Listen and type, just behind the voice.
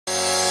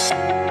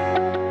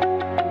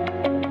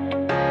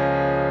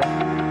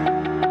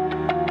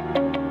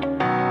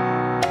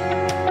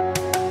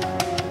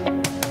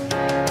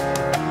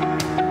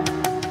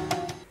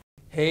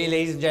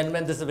and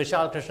gentlemen, this is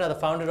Vishal, Krishna, the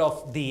founder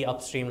of the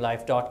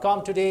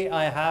UpstreamLife.com. Today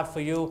I have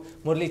for you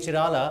Murali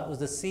Chirala, who's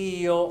the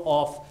CEO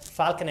of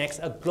FalconX,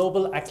 a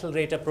global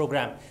accelerator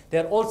program.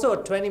 They're also a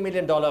 $20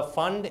 million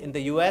fund in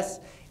the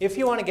US. If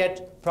you want to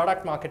get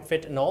product market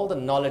fit and all the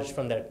knowledge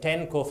from their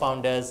 10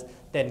 co-founders,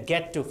 then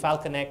get to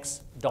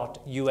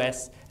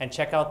falconx.us and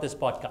check out this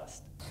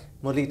podcast.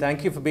 Murali,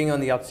 thank you for being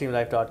on the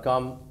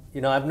UpstreamLife.com.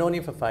 You know, I've known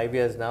you for 5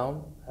 years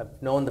now. I've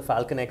known the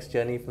FalconX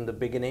journey from the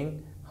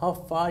beginning. How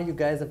far you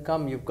guys have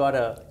come. You've got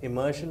a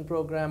immersion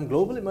program,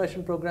 global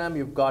immersion program.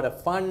 You've got a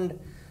fund.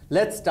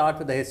 Let's start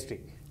with the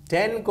history.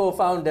 10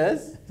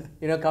 co-founders,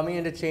 you know, coming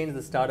in to change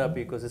the startup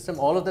ecosystem.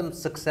 All of them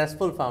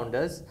successful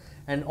founders,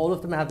 and all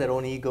of them have their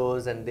own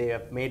egos, and they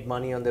have made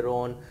money on their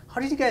own. How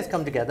did you guys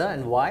come together,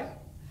 and why?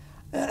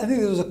 I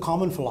think there was a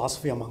common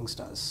philosophy amongst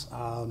us.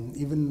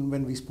 Even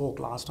when we spoke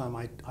last time,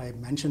 I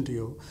mentioned to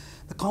you,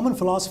 the common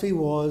philosophy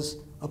was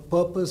a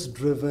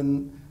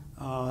purpose-driven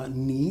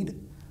need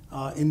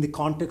in the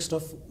context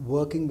of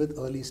working with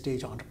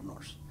early-stage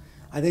entrepreneurs.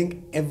 I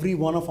think every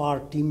one of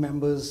our team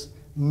members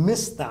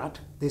missed that.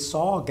 They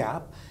saw a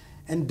gap,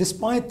 and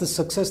despite the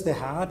success they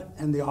had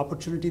and the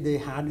opportunity they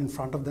had in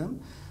front of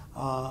them,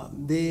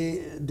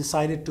 they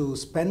decided to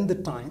spend the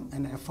time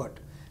and effort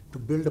to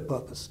build a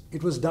purpose.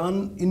 It was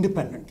done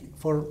independently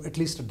for at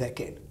least a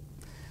decade.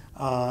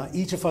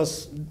 Each of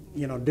us,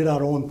 you know, did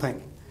our own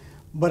thing.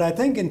 But I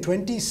think in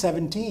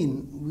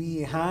 2017, we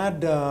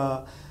had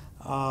the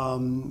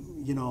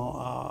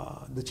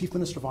Chief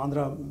Minister of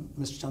Andhra,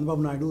 Mr.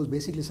 Chandrababu Naidu, was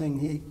basically saying,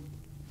 hey,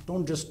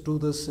 don't just do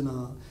this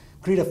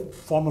create a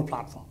formal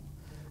platform.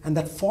 And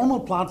that formal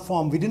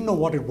platform, we didn't know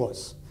what it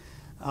was.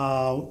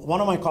 One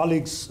of my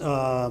colleagues,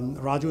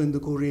 Raju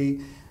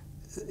Indukuri,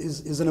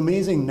 is an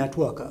amazing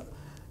networker.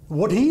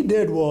 What he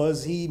did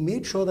was he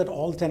made sure that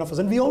all 10 of us,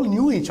 and we all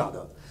knew each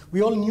other.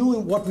 We all knew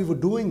what we were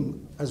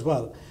doing as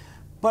well.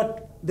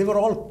 But they were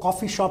all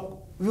coffee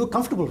shop, we were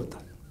comfortable with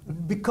that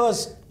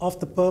because of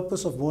the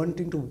purpose of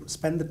wanting to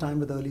spend the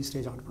time with early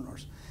stage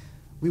entrepreneurs.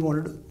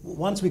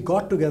 Once we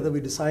got together,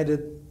 we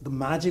decided the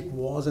magic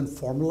was in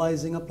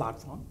formalizing a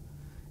platform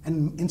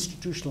and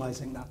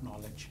institutionalizing that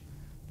knowledge.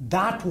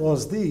 That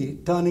was the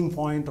turning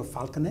point of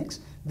FalconX.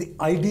 The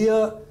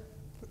idea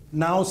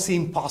now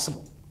seemed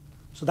possible.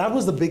 So that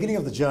was the beginning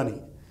of the journey.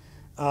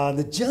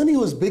 The journey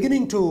was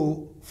beginning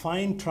to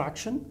find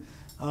traction.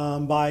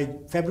 By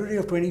February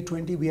of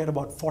 2020, we had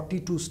about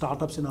 42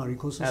 startups in our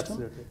ecosystem.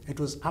 Absolutely. It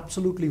was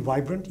absolutely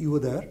vibrant. You were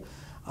there.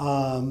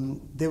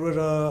 There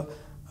were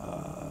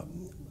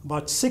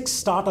about 6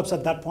 startups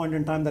at that point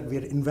in time that we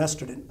had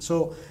invested in.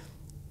 So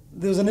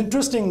there was an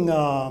interesting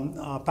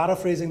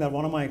paraphrasing that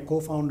one of my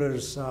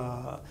co-founders,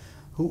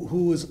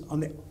 who is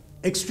on the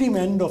extreme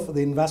end of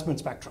the investment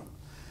spectrum,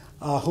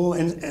 who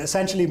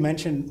essentially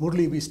mentioned,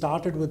 Murali, we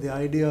started with the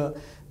idea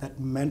that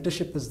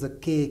mentorship is the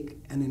cake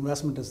and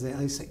investment is the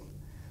icing.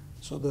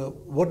 So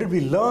what did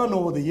we learn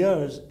over the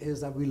years is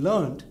that we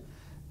learned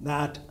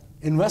that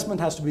investment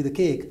has to be the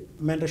cake,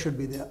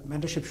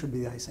 mentorship should be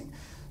the icing.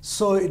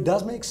 So it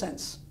does make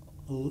sense.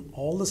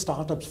 All the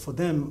startups, for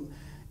them,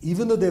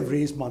 even though they've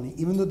raised money,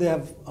 even though they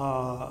have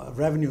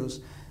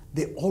revenues,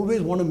 they always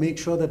want to make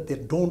sure that they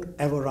don't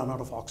ever run out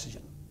of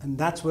oxygen. And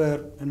that's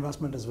where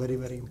investment is very,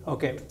 very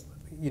important. Okay.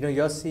 You know,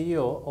 you're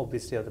CEO,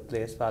 obviously, of the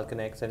place,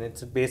 FalconX, and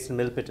it's based in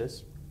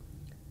Milpitas.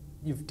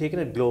 You've taken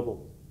it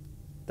global.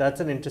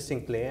 That's an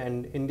interesting play,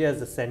 and India is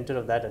the center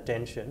of that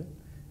attention.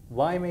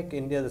 Why make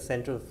India the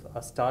center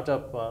of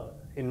startup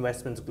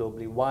investments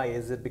globally? Why?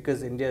 Is it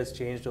because India has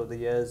changed over the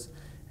years?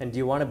 And do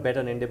you want to bet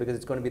on India because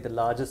it's going to be the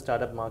largest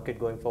startup market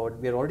going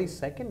forward? We're already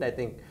second, I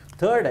think.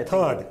 Third, I think.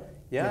 Third.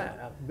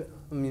 Yeah.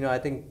 You know, I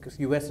think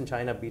US and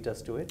China beat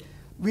us to it.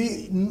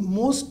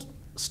 Most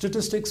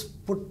statistics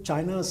put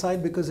China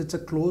aside because it's a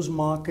closed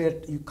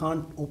market. You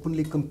can't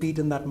openly compete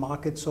in that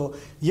market. So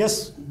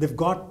yes, they've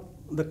got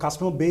the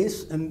customer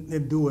base and they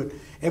do it.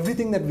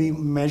 Everything that we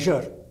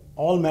measure,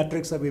 all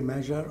metrics that we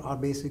measure are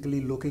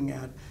basically looking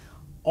at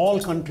all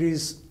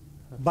countries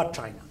but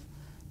China.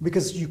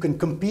 Because you can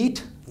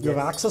compete, you have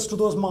access to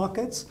those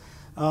markets,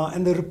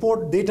 and the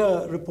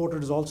data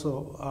reported is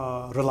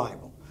also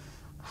reliable.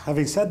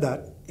 Having said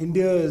that,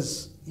 India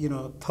is, you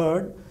know,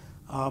 third,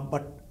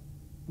 but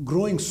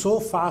growing so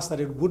fast that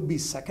it would be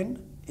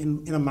second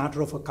in a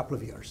matter of a couple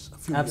of years, a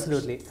few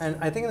Absolutely. years. And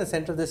I think in the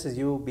center of this is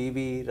you,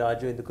 BB,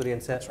 Raju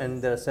Indukuri,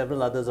 and there are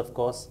several others, of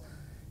course.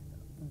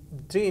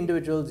 3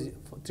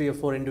 or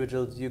 4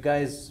 individuals, you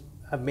guys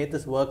have made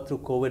this work through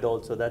COVID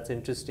also. That's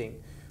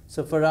interesting.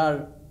 So for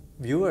our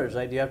viewers,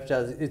 right, you have to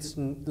tell us, it's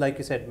like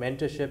you said,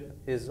 mentorship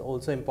is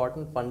also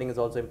important, funding is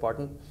also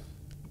important.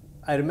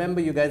 I remember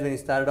you guys when you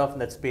started off in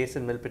that space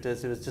in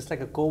Milpitas, it was just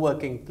like a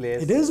co-working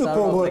place. It is a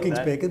co-working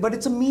space, but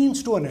it's a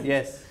means to an end.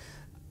 Yes.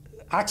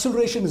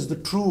 Acceleration is the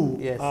true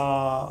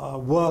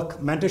work.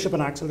 Mentorship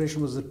and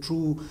acceleration was the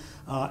true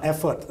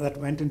effort that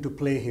went into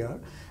play here.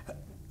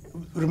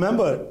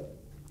 Remember,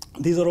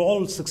 These are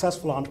all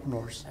successful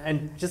entrepreneurs.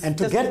 And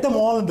to get them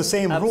all in the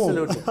same room.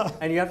 Absolutely.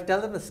 And you have to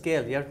tell them the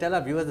scale. You have to tell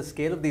our viewers the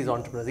scale of these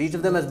entrepreneurs. Each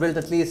of them has built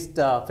at least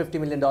 $50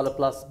 million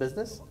plus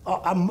business.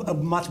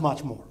 Much,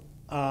 much more.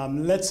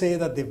 Let's say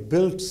that they've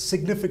built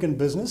significant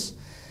business.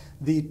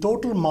 The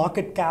total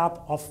market cap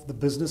of the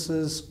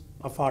businesses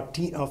of our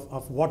team,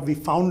 of what we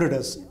founded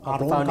as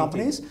our own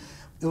companies,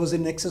 it was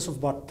in excess of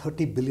about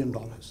 $30 billion.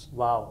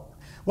 Wow.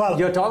 Well,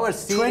 you're talking about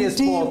serious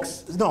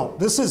folks. No,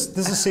 this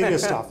is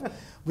serious stuff.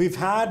 We've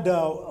had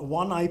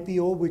one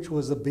IPO, which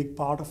was a big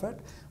part of it.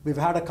 We've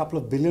had a couple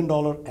of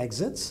billion-dollar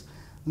exits.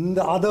 And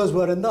the others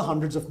were in the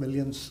hundreds of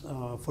millions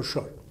for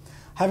sure.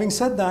 Having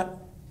said that,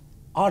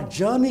 our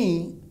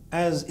journey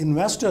as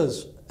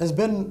investors has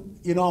been,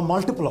 a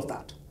multiple of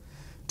that.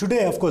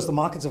 Today, of course, the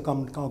markets have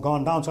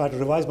gone down, so I had to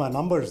revise my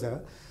numbers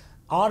there.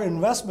 Our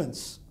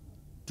investments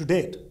to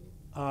date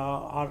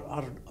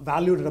are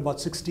valued at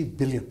about 60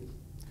 billion.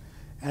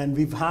 And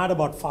we've had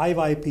about 5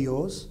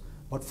 IPOs,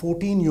 about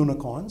 14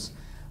 unicorns.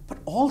 But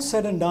all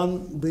said and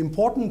done, the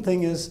important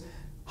thing is,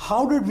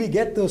 how did we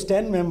get those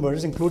 10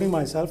 members, including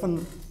myself,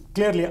 and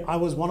clearly I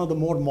was one of the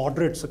more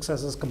moderate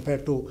successes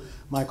compared to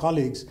my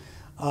colleagues.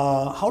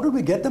 How did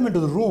we get them into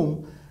the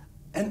room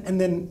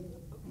and then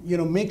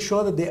make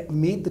sure that they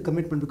made the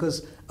commitment?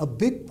 Because a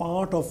big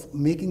part of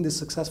making this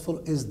successful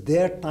is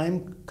their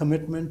time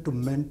commitment to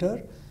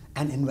mentor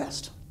and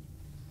invest.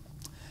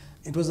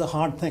 It was a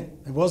hard thing.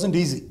 It wasn't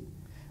easy.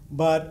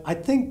 But I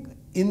think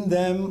in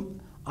them,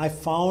 I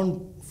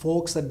found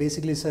folks that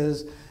basically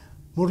says,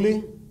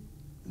 Murali,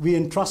 we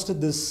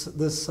entrusted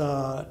this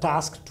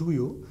task to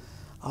you.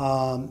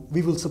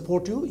 We will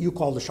support you. You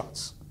call the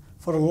shots.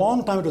 For a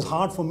long time, it was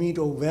hard for me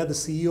to wear the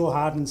CEO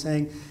hat and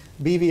saying,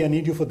 BV, I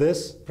need you for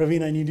this.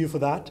 Praveen, I need you for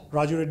that.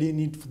 Raja Reddy, I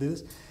need you for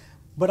this.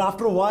 But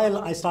after a while,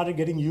 I started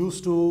getting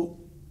used to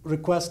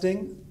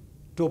requesting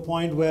to a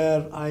point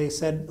where I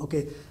said,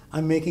 okay,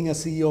 I'm making a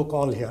CEO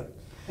call here.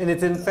 And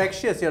it's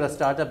infectious. You're a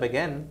startup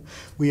again.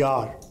 We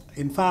are.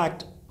 In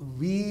fact,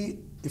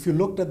 if you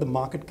looked at the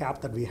market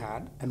cap that we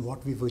had and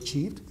what we've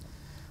achieved,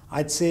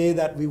 I'd say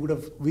that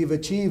we've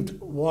achieved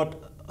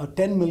what a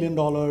 $10 million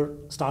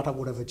startup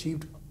would have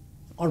achieved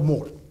or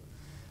more.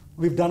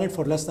 We've done it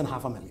for less than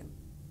 $500,000.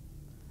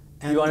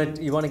 And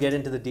you want to get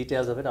into the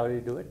details of it? How do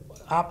you do it?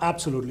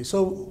 Absolutely.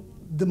 So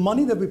the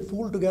money that we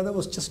pooled together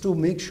was just to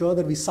make sure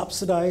that we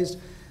subsidized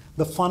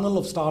the funnel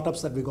of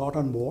startups that we got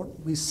on board.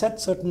 We set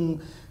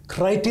certain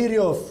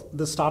criteria of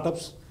the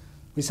startups.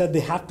 We said they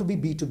have to be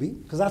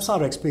B2B, because that's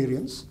our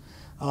experiential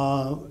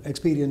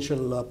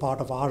part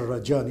of our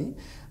journey.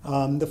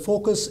 The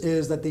focus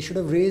is that they should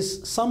have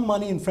raised some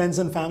money in friends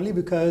and family,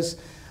 because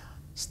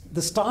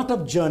the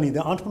startup journey,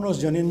 the entrepreneur's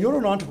journey, and you're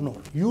an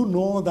entrepreneur, you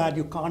know that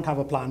you can't have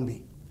a plan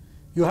B.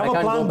 You have I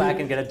can't go B. back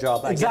and get a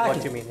job. Exactly. I get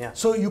what you mean, yeah.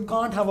 So you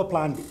can't have a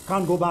plan B,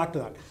 can't go back to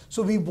that.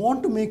 So we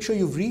want to make sure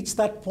you've reached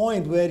that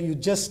point where you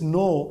just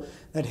know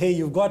that, hey,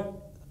 you've got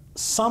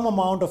some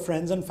amount of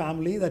friends and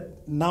family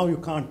that now you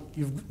can't,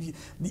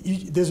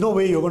 there's no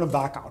way you're going to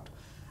back out.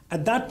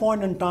 At that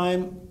point in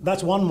time,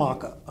 that's one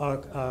marker,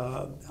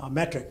 a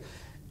metric.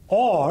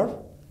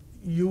 Or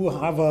you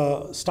have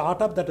a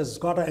startup that has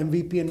got an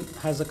MVP and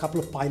has a couple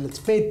of pilots,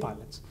 paid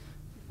pilots.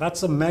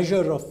 That's a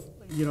measure of,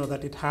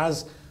 that it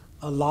has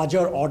a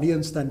larger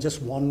audience than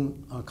just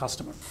one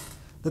customer.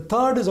 The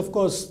third is, of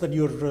course, that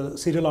you're a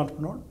serial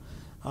entrepreneur.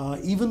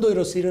 Even though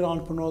you're a serial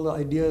entrepreneur, the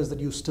idea is that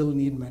you still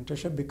need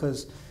mentorship,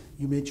 because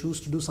you may choose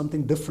to do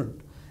something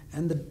different.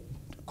 And the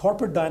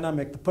corporate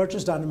dynamic, the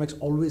purchase dynamics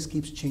always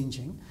keeps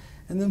changing.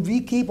 And then we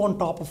keep on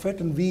top of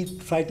it, and we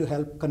try to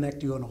help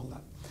connect you and all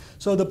that.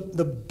 So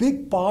the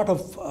big part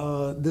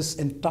of this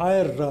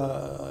entire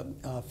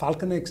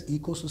FalconX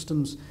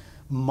ecosystem's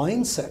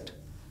mindset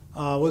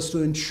was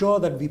to ensure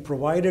that we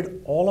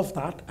provided all of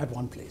that at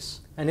one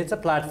place. And it's a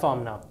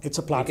platform now. It's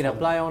a platform. You can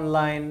apply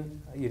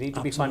online. You need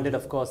to be Absolutely. funded,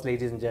 of course,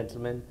 ladies and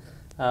gentlemen.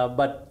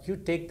 But you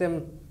take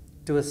them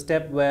to a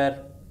step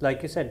where,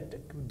 like you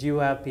said, do you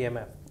have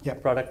PMF?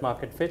 Yep. Product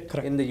market fit.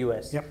 Correct. In the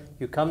US. Yep.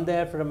 You come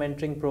there for a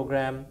mentoring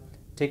program,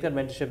 take that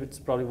mentorship, it's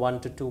probably 1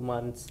 to 2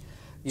 months.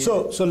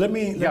 So let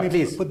me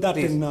please, put that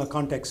in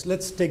context.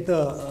 Let's take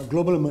the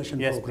global immersion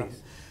program.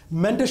 Please.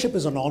 Mentorship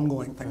is an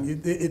ongoing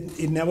thing.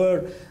 It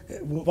never,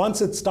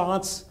 once it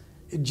starts,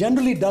 it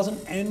generally doesn't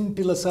end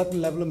till a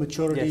certain level of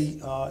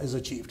maturity is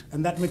achieved.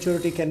 And that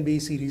maturity can be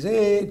Series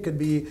A, it could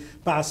be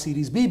past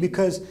Series B,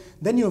 because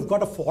then you've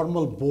got a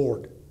formal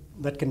board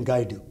that can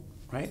guide you,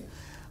 right?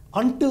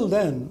 Until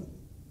then,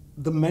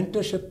 the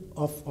mentorship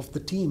of the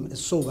team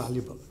is so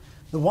valuable.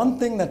 The one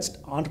thing that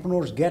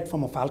entrepreneurs get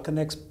from a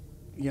FalconX,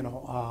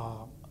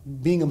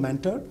 being a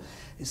mentor,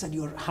 is that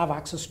you have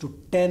access to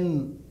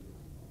 10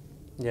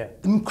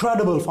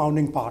 incredible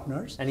founding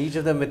partners. And each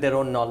of them with their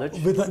own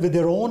knowledge. With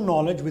their own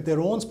knowledge, with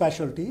their own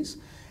specialties.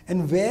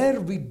 And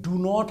where we do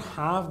not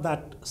have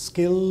that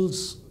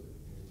skills,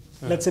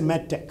 let's say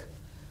medtech,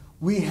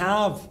 we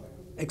have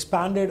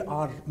expanded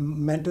our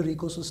mentor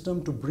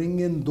ecosystem to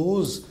bring in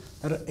those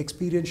that are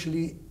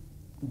experientially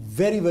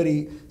very,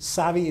 very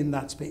savvy in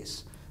that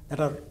space, that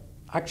are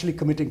actually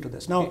committing to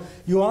this. Now,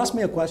 you asked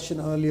me a question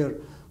earlier,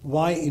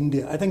 why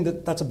India? I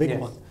think that's a big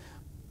one.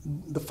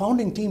 The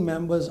founding team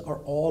members are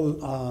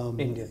all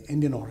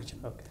Indian origin.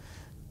 Okay.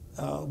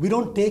 We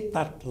don't take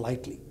that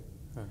lightly.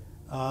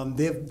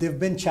 There've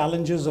been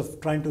challenges of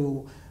trying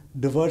to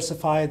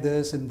diversify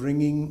this and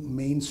bringing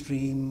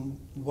mainstream,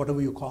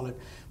 whatever you call it.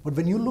 But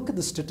when you look at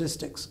the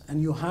statistics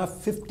and you have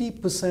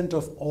 50%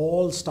 of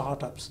all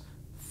startups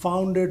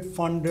founded,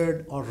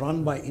 funded, or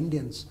run by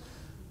Indians,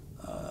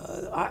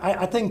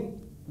 I think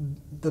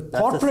the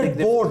corporate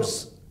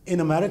boards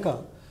in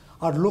America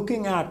are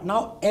looking at,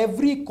 now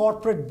every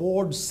corporate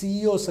board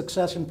CEO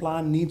succession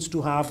plan needs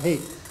to have, hey,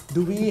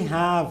 do we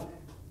have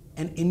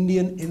an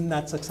Indian in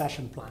that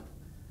succession plan?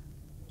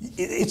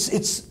 It's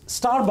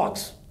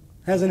Starbucks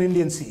has an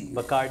Indian CEO.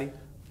 Bacardi.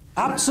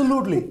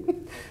 Absolutely.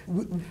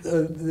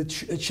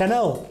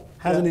 Chanel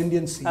has an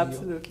Indian CEO.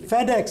 Absolutely.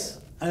 FedEx,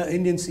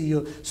 Indian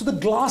CEO. So the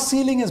glass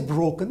ceiling is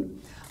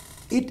broken.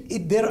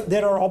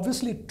 There are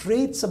obviously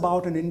traits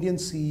about an Indian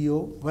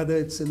CEO, whether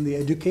it's in the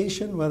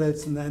education, whether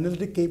it's in the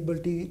analytic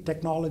capability,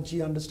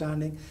 technology,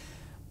 understanding.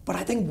 But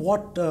I think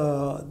what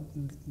the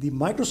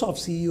Microsoft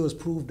CEO has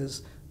proved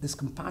is this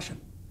compassion,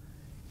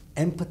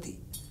 empathy.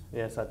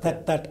 Yes,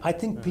 that I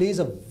think plays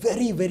a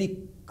very, very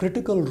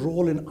critical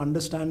role in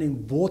understanding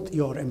both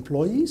your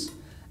employees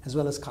as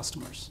well as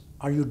customers.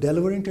 Are you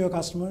delivering to your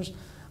customers?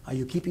 Are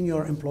you keeping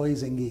your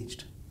employees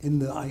engaged in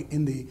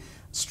the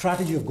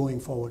strategy of going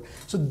forward?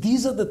 So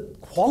these are the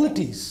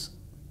qualities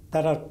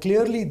that are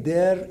clearly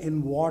there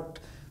in what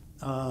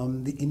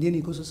the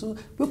Indian ecosystem.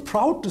 We're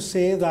proud to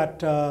say that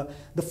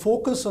the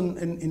focus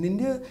in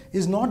India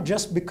is not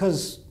just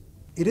because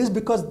it is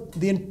because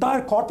the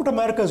entire corporate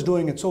America is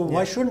doing it. So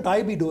why shouldn't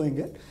I be doing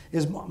it,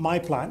 is my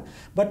plan.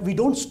 But we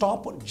don't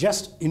stop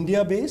just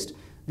India-based.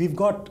 We've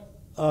got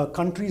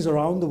countries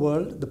around the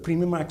world, the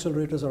premium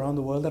accelerators around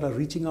the world that are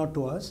reaching out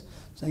to us,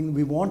 saying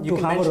we want to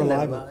have a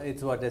reliable.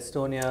 It's what,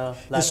 Estonia,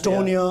 Latvia?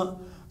 Estonia,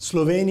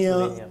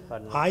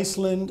 Slovenia,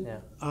 Iceland,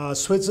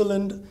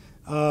 Switzerland,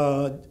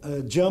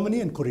 Germany,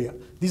 and Korea.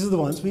 These are the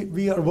ones.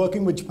 We are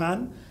working with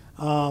Japan.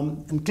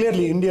 And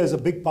clearly India is a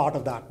big part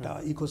of that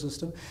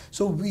ecosystem.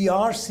 So we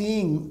are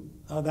seeing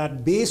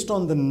that based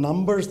on the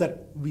numbers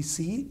that we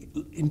see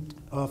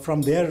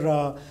from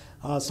their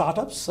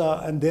startups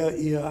and their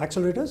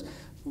accelerators,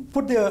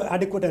 put their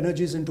adequate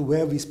energies into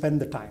where we spend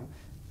the time.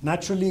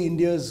 Naturally,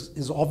 India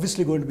is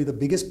obviously going to be the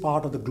biggest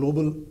part of the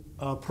global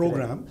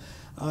program.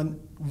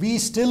 We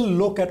still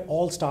look at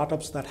all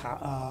startups that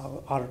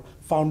are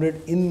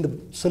founded in the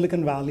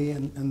Silicon Valley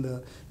and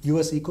the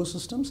US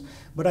ecosystems.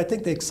 But I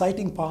think the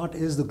exciting part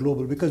is the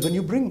global, because when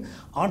you bring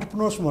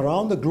entrepreneurs from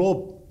around the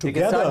globe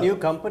together, you can start new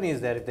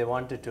companies there if they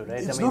wanted to,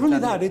 right? It's not only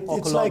that,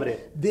 it's like,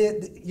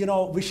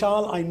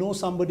 Vishal, I know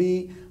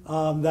somebody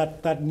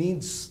that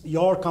needs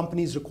your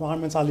company's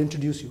requirements, I'll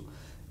introduce you.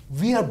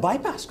 We are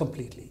bypassed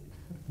completely.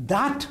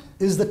 That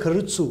is the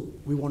karitsu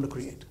we want to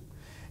create.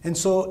 And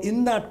so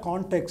in that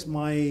context,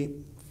 my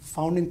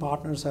founding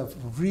partners have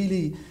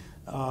really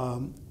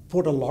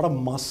put a lot of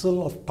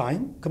muscle of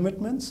time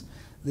commitments,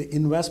 the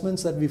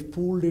investments that we've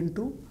pooled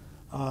into,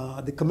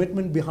 the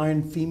commitment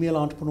behind female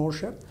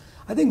entrepreneurship.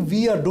 I think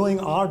we are doing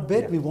our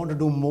bit. We want to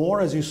do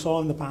more, as you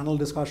saw in the panel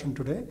discussion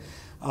today,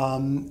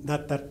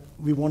 that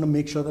we want to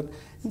make sure that,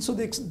 and so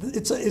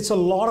it's a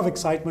lot of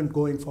excitement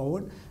going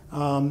forward.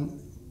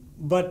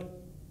 But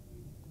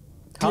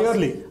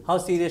clearly, how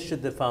serious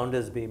should the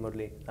founders be,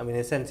 Murali? I mean,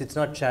 in a sense, it's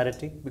not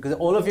charity, because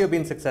all of you have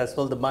been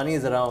successful, the money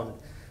is around.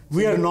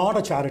 We are not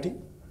a charity.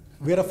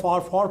 We are a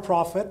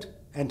for-profit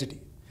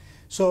entity.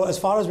 So as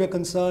far as we're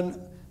concerned,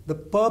 the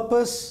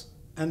purpose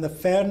and the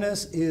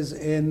fairness is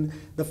in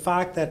the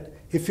fact that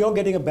if you're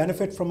getting a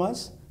benefit from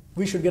us,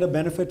 we should get a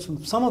benefit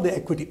from some of the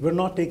equity. We're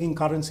not taking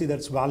currency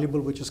that's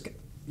valuable, which is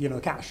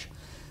cash.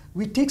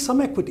 We take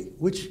some equity,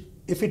 which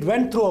if it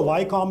went through a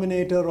Y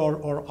Combinator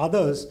or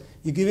others,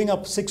 you're giving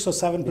up 6 or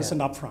 7%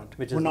 upfront.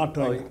 Which we're is not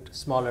doing that.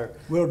 Smaller.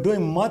 We're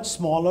doing much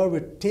smaller.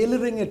 We're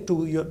tailoring it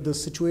to the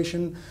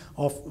situation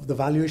of the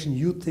valuation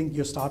you think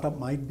your startup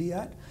might be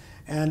at,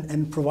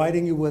 and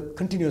providing you with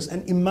continuous.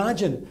 And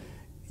imagine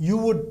you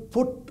would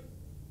put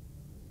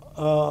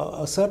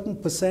a certain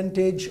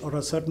percentage or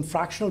a certain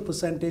fractional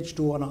percentage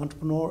to an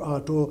entrepreneur,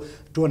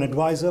 to an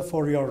advisor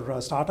for your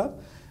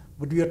startup,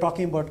 but we are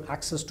talking about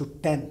access to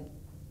 10.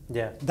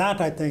 Yeah. That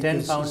I think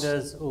 10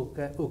 founders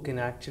who can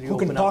actually who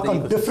can open talk up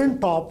the on different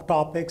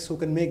topics, who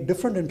can make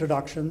different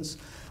introductions.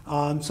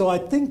 So I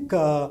think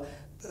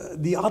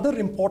the other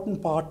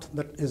important part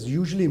that is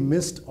usually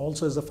missed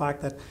also is the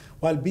fact that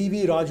while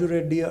BV Raju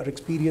Reddy are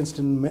experienced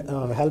in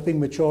helping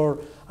mature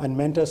and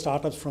mentor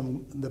startups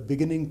from the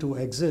beginning to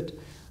exit,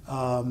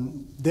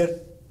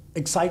 their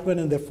excitement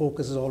and their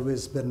focus has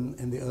always been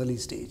in the early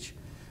stage.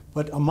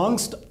 But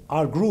amongst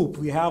our group,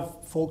 we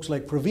have folks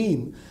like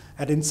Praveen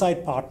at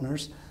Insight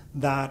Partners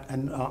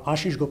and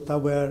Ashish Gupta,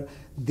 where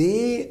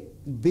they,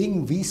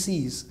 being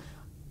VCs,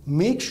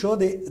 make sure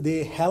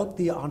they help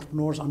the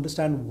entrepreneurs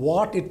understand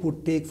what it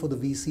would take for the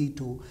VC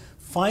to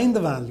find the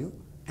value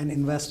and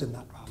invest in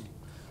that value.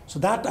 So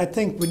that, I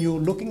think, when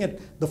you're looking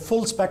at the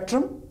full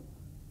spectrum,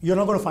 you're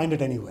not going to find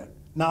it anywhere.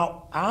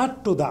 Now,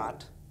 add to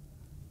that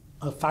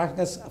a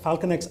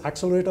FalconX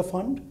Accelerator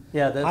Fund.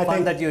 Yeah, the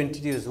fund that you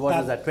introduced, what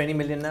is that, 20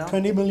 million now?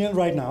 20 million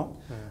right now.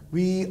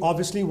 We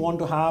obviously want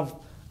to have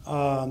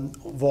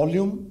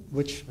volume,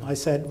 which I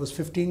said was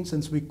 15.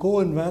 Since we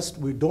co-invest,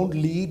 we don't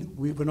lead,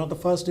 we're not the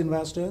first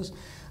investors.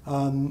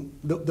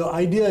 The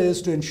idea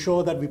is to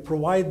ensure that we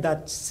provide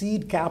that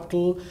seed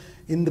capital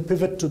in the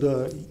pivot to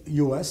the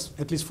US,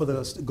 at least for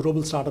the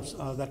global startups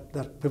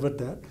that pivot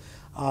there,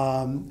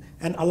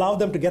 and allow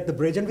them to get the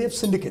bridge. And we have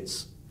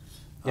syndicates.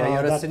 Yeah,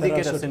 you're a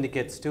syndicate of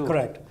syndicates too.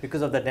 Correct.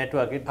 Because of the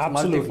network, it's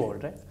Absolutely.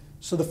 multifold, right?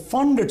 So the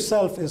fund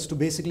itself is to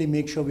basically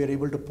make sure we are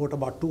able to put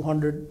about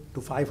 200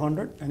 to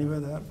 500, anywhere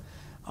there,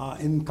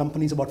 in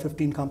companies, about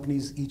 15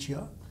 companies each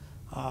year.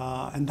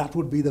 And that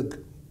would be the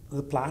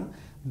plan.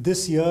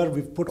 This year,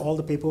 we've put all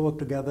the paperwork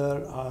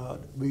together.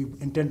 We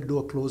intend to do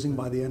a closing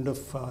by the end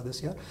of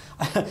this year.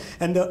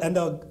 and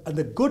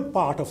the good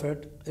part of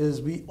it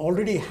is we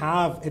already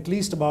have at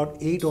least about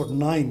 8 or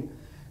 9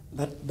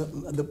 that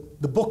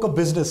the book of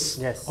business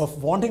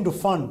of wanting to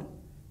fund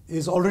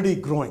is already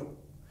growing.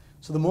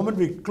 So the moment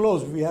we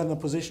close, we are in a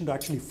position to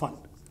actually fund.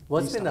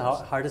 What's been the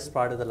hardest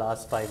part of the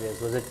last 5 years?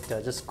 Was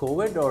it just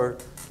COVID, or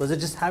was it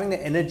just having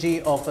the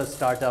energy of a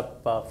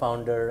startup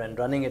founder and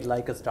running it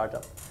like a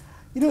startup?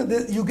 You know,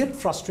 you get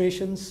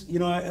frustrations. You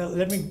know,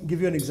 let me give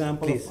you an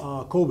example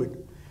of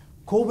COVID.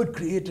 COVID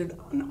created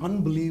an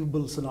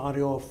unbelievable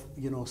scenario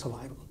of,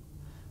 survival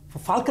for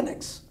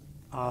FalconX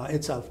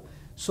itself.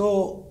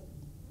 So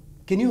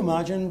can you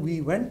imagine,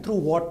 we went through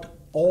what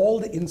all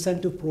the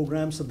incentive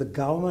programs that the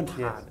government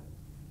had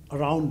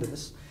around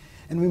this,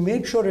 and we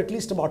made sure at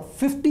least about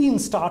 15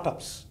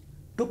 startups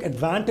took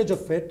advantage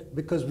of it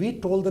because we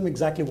told them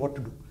exactly what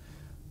to do.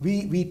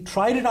 We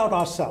tried it out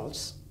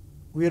ourselves.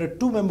 We were a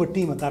 2-member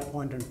team at that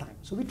point in time.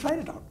 So we tried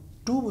it out.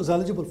 2 was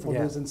eligible for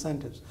those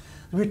incentives.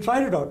 We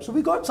tried it out. So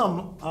we got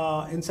some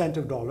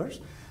incentive dollars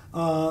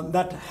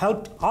that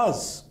helped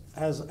us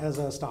as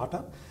a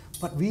startup.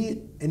 But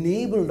we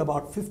enabled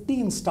about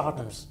 15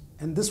 startups.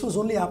 And this was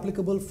only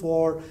applicable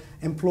for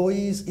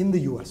employees in the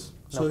US.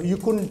 So you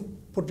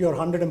couldn't put your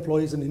 100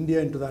 employees in India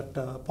into that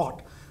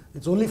pot.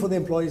 It's only for the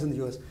employees in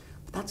the US.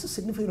 But that's a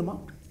significant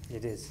amount.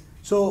 It is.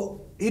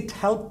 So it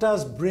helped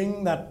us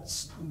bring that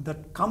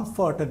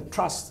comfort and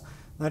trust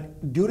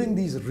that during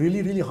these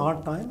really, really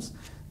hard times,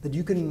 that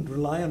you can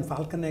rely on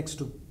FalconX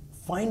to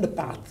find a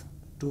path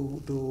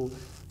to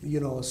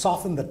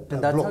soften that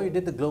And that's blow. how you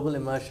did the Global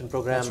Immersion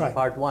Program,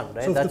 part 1,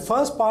 right? So the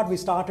first part we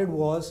started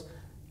was,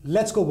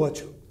 let's go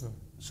virtual.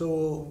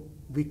 So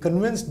we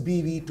convinced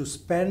BV to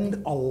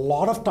spend a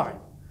lot of time.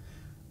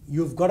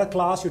 You've got a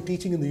class you're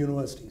teaching in the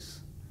universities.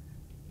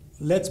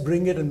 Let's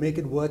bring it and make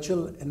it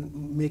virtual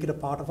and make it a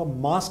part of a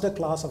master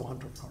class of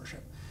entrepreneurship.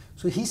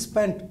 So he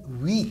spent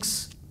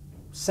weeks,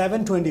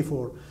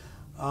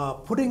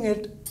 7/24, putting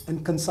it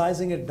and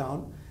concising it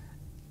down.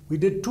 We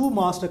did 2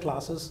 master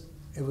classes.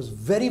 It was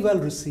very well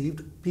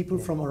received. People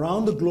from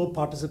around the globe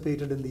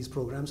participated in these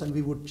programs, and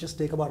we would just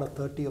take about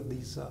 30 of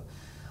these.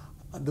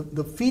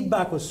 The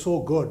feedback was so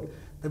good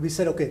that we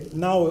said, okay,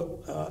 now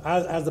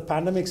as the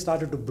pandemic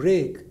started to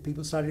break,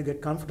 people started to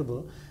get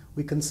comfortable,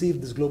 we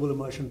conceived this global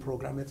immersion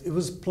program. It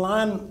was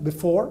planned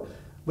before,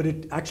 but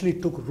it actually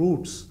took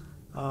roots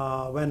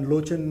when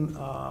Lochin,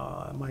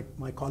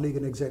 my colleague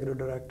and executive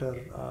director,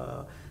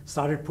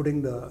 started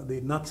putting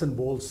the nuts and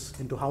bolts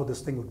into how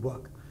this thing would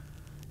work.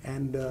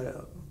 And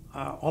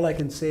all I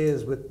can say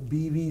is with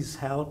BV's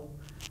help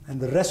and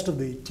the rest of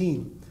the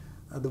team,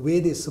 the way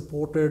they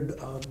supported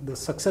the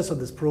success of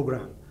this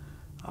program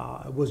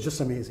was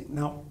just amazing.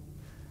 Now,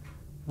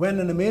 when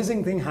an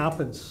amazing thing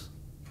happens,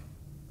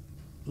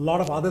 a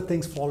lot of other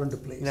things fall into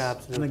place. Yeah,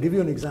 absolutely. And I'll give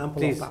you an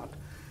example of that.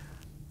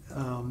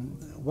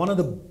 One of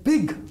the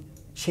big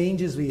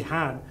changes we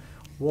had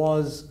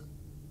was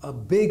a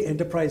big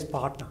enterprise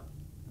partner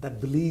that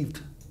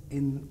believed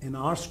in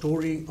our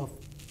story of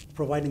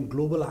providing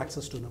global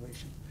access to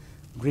innovation,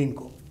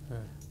 Greenco.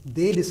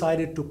 They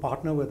decided to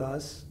partner with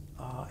us,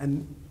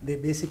 and they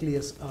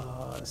basically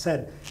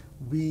said,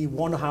 we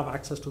want to have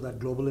access to that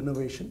global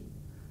innovation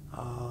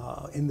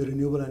in the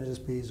renewable energy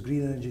space,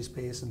 green energy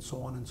space, and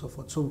so on and so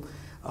forth. So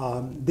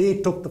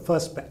they took the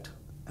first bet.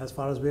 As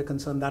far as we're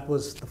concerned, that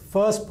was the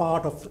first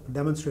part of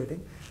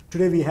demonstrating.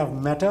 Today we have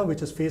Meta,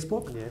 which is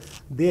Facebook.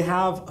 Yes. They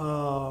have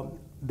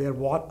their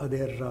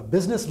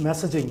business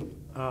messaging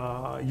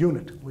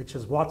unit, which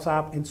is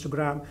WhatsApp,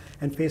 Instagram,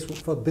 and Facebook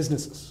for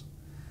businesses.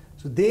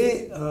 So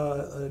they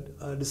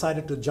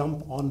decided to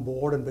jump on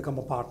board and become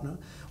a partner.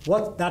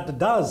 What that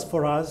does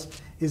for us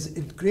is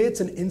it creates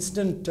an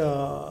instant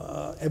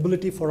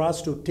ability for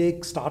us to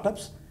take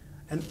startups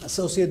and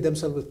associate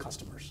themselves with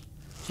customers.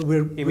 So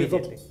we're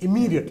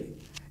immediately.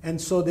 And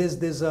so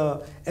there's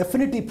a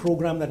affinity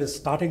program that is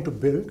starting to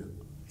build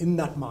in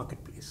that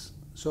marketplace.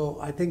 So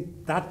I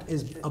think that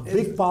is a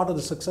big part of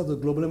the success of the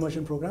Global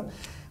Immersion Program.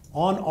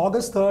 On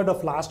August 3rd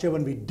of last year,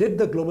 when we did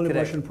the Global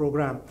Immersion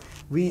Program,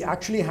 we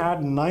actually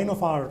had 9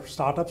 of our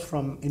startups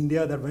from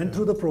India that went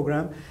through the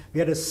program. We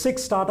had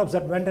 6 startups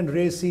that went and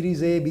raised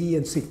Series A, B,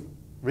 and C.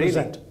 Really?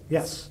 Present.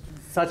 Yes.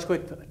 Such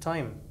quick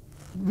time.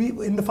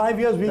 In the 5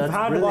 years, we've That's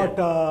had brilliant.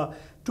 about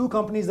 2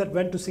 companies that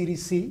went to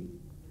Series C,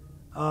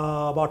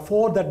 about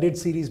 4 that did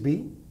Series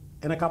B,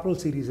 and a couple of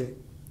Series A,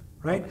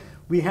 right? Okay.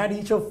 We had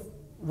each of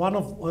one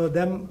of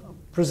them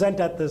present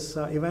at this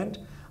event.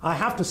 I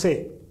have to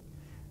say,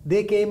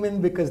 they came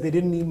in because they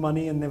didn't need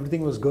money and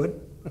everything was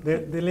good.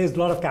 They raised a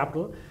lot of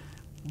capital.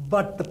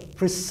 But the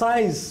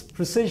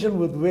precision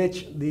with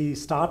which the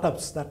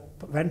startups that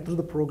went through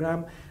the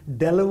program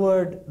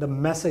delivered the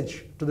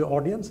message to the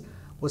audience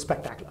was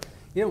spectacular.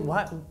 You know,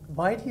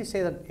 why do you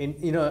say that?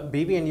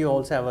 BB and you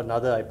also have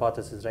another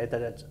hypothesis, right?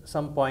 That at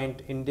some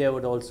point India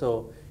would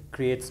also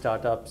create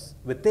startups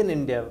within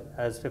India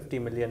as 50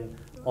 million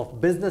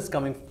of business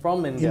coming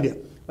from India.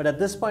 But at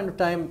this point of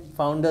time,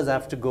 founders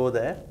have to go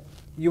there.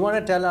 You want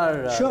to tell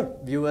our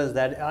viewers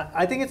that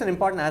I think it's an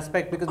important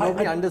aspect because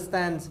nobody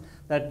understands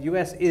that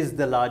US is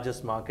the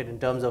largest market in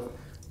terms of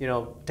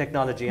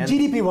technology. And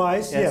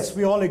GDP-wise, yes,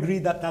 we all agree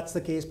that that's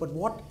the case. But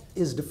what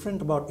is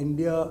different about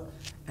India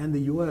and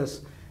the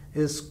US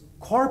is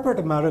corporate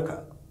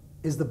America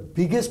is the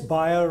biggest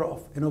buyer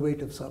of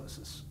innovative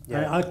services.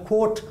 Yeah. I'll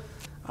quote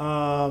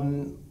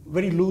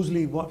very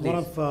loosely one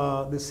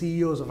of the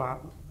CEOs of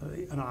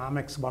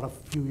Amex about a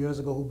few years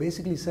ago, who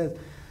basically said,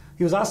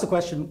 he was asked the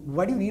question,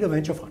 why do you need a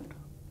venture fund?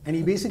 And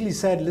he basically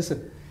said,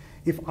 listen,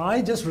 if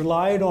I just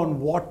relied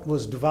on what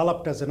was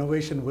developed as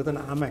innovation within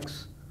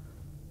Amex,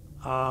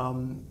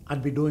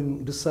 I'd be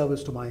doing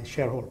disservice to my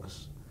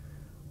shareholders.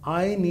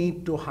 I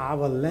need to have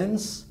a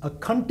lens, a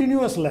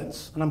continuous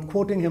lens, and I'm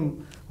quoting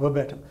him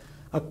verbatim,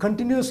 a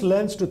continuous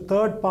lens to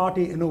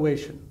third-party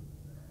innovation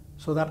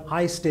so that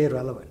I stay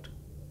relevant.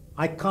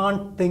 I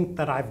can't think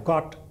that I've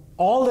got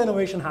all the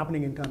innovation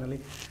happening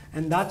internally,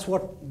 and that's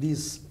what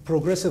these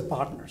progressive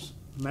partners,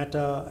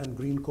 Meta and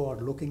Greenco,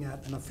 are looking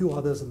at, and a few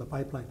others in the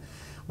pipeline.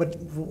 But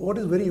what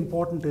is very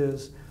important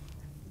is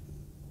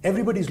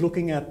everybody's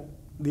looking at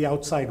the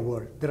outside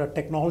world. There are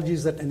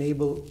technologies that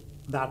enable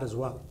that as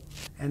well.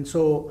 And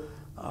so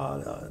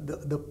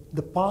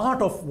the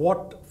part of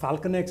what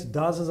FalconX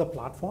does as a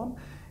platform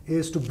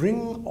is to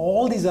bring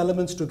all these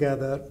elements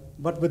together,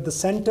 but with the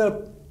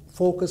center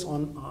focus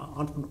on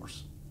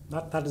entrepreneurs.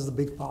 That is the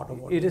big part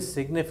of what it is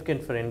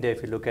significant for India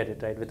if you look at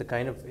it, right? With the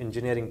kind of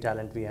engineering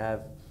talent we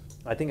have,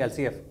 I think I'll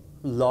see a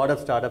lot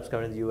of startups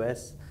coming in the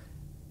US.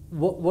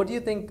 What do you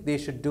think they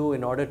should do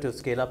in order to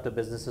scale up the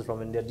businesses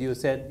from India? You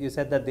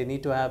said that they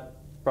need to have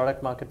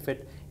product market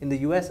fit in the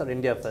US or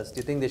India first?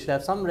 Do you think they should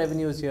have some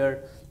revenues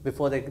here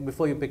before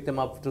you pick them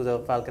up through the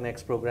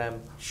FalconX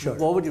program? Sure.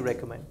 What would you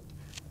recommend?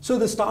 So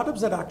the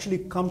startups that actually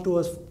come to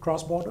us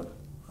cross-border,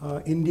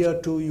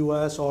 India to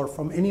US or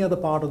from any other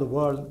part of the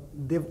world,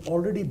 they've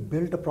already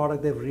built a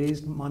product, they've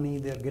raised money,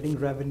 they're getting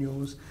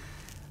revenues.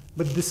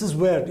 But this is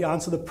where, to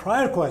answer the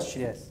prior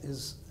question,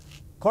 is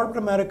corporate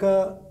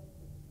America,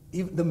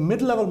 the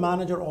mid-level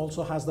manager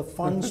also has the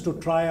funds to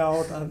try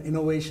out an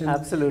innovation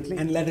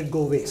and let it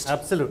go waste.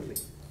 Absolutely.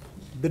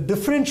 The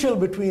differential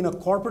between a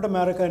corporate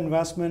America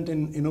investment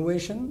in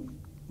innovation,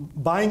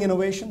 buying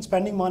innovation,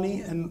 spending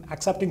money and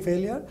accepting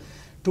failure,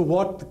 to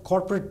what the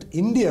corporate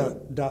India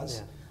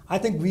does, I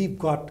think we've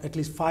got at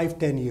least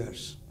 5-10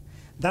 years.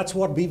 That's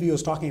what BV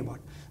was talking about.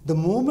 The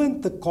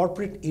moment the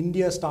corporate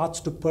India starts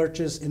to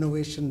purchase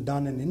innovation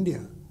done in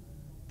India,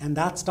 and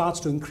that starts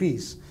to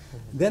increase,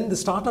 then the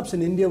startups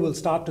in India will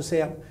start to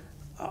say,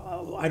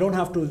 I don't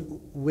have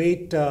to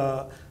wait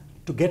to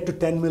get to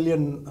 10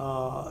 million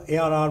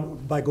ARR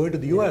by going to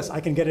the US, I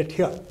can get it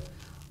here.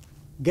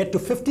 Get to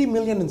 50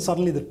 million and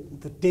suddenly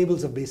the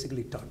tables have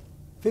basically turned.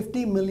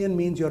 50 million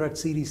means you're at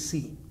Series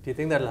C. Do you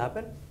think that'll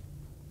happen?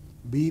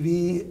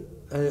 BV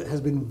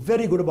has been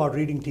very good about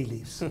reading tea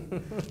leaves.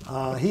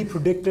 He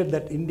predicted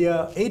that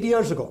India,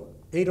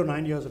 8 or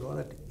 9 years ago,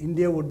 that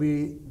India would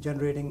be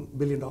generating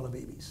billion-dollar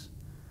babies,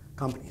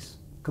 companies,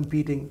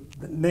 competing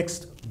the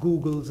next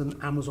Googles and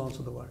Amazons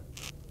of the world.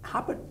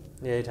 Happened.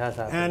 Yeah, it has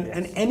happened.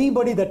 And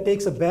anybody that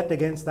takes a bet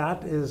against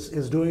that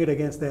is doing it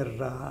against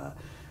their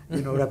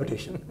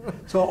reputation.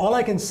 So all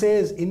I can say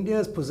is India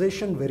is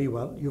positioned very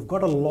well. You've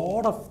got a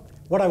lot of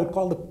what I would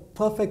call the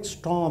perfect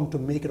storm to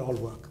make it all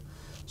work.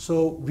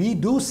 So we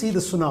do see the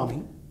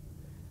tsunami.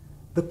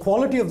 The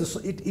quality of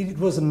it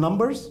was in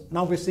numbers.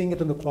 Now we're seeing it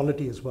in the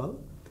quality as well.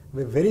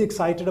 We're very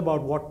excited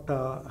about what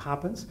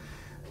happens.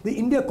 The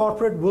India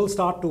corporate will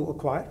start to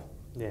acquire.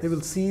 Yes. They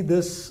will see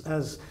this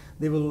as,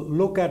 they will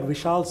look at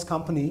Vishal's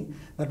company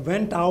that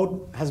went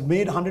out, has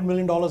made $100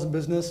 million in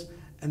business,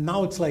 and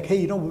now it's like,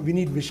 hey, we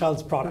need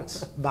Vishal's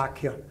products back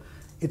here.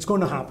 It's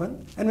going to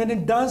happen. And when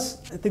it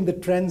does, I think the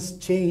trends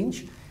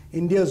change.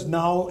 India is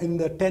now in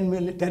the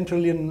 $10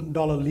 trillion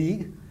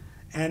league.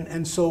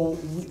 And so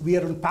we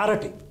are in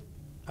parity,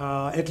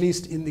 at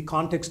least in the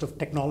context of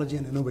technology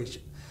and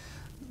innovation.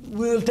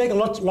 We'll take a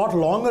lot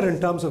longer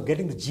in terms of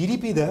getting the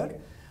GDP there,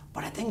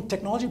 But I think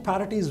technology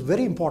parity is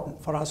very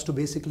important for us to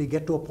basically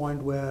get to a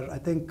point where I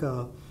think,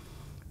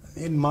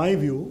 in my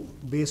view,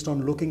 based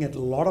on looking at a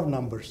lot of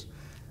numbers,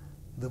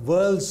 the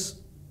world's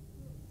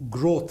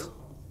growth,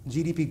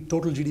 GDP,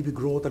 total GDP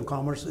growth and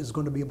commerce is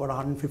going to be about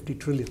 150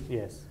 trillion.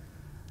 Yes.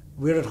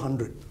 We're at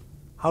 100.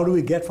 How do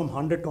we get from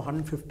 100 to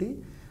 150?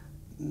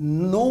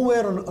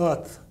 Nowhere on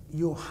earth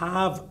you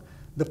have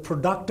the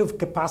productive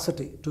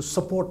capacity to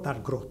support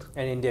that growth.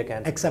 And India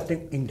can.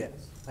 Excepting India.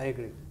 I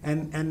agree.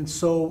 And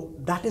so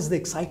that is the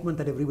excitement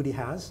that everybody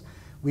has.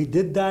 We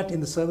did that in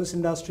the service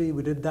industry,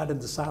 we did that in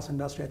the SaaS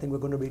industry. I think we're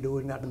going to be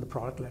doing that in the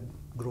product-led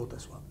growth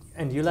as well.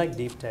 And you like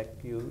deep tech.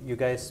 You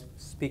guys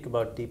speak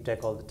about deep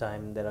tech all the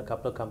time. There are a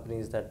couple of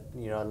companies that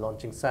are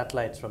launching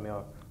satellites from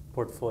your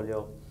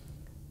portfolio.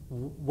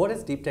 What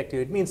is deep tech to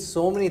you? It means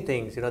so many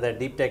things. There are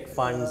deep tech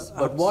funds,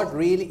 but what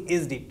really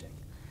is deep tech?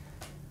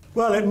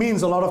 Well, it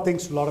means a lot of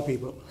things to a lot of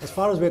people. As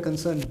far as we're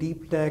concerned,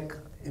 deep tech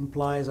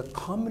implies a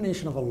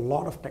combination of a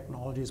lot of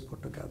technologies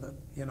put together.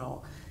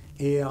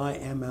 AI,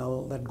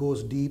 ML that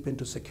goes deep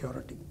into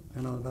security,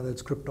 whether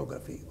it's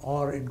cryptography,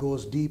 or it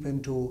goes deep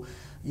into,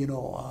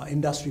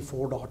 Industry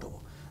 4.0.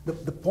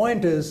 The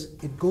point is,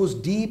 it goes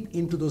deep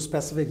into those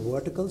specific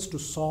verticals to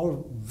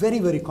solve very,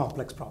 very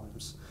complex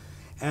problems.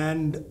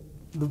 And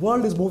the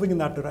world is moving in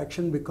that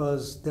direction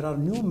because there are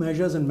new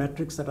measures and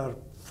metrics that are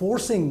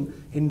forcing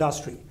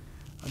industry,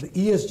 the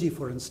ESG,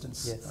 for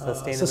instance,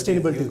 yes,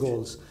 sustainability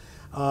goals,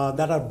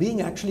 that are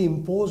being actually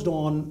imposed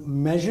on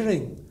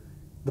measuring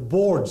the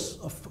boards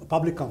of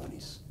public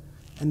companies.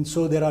 And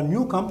so there are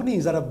new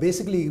companies that are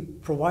basically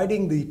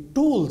providing the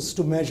tools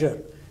to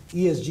measure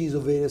ESGs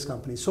of various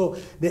companies. So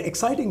the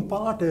exciting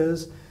part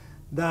is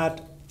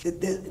that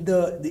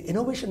the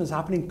innovation is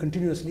happening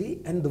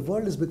continuously, and the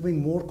world is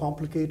becoming more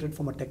complicated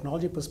from a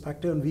technology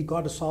perspective, and we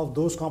got to solve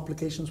those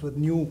complications with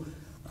new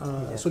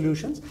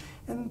solutions.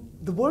 And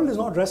the world is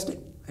not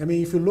resting. I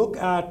mean, if you look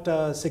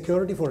at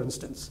security, for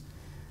instance,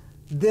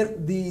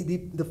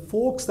 the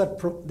folks that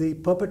they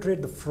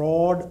perpetrate the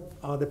fraud,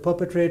 they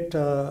perpetrate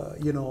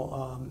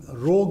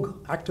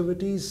rogue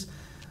activities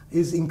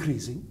is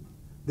increasing.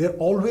 They're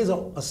always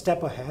a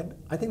step ahead.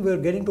 I think we're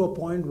getting to a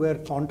point where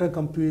quantum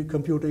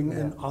computing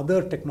and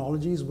other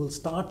technologies will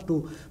start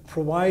to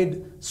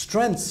provide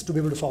strengths to be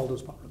able to solve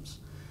those problems.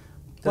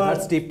 So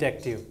that's deep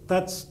tech to you?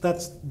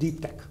 That's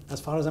deep tech. As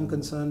far as I'm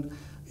concerned,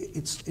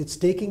 it's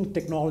taking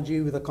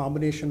technology with a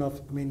combination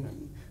of,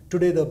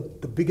 today the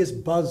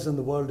biggest buzz in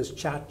the world is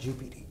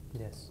ChatGPT.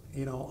 Yes.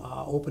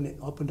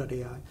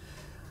 Open.ai.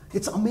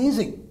 It's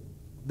amazing.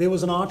 There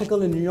was an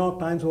article in New York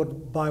Times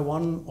by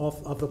one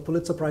of the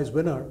Pulitzer Prize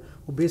winner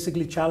who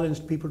basically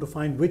challenged people to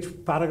find which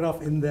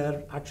paragraph in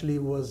there actually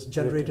was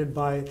generated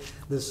by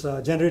this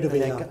generative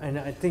AI. And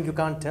I think you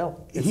can't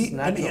tell.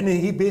 And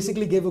he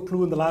basically gave a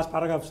clue in the last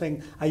paragraph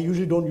saying, I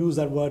usually don't use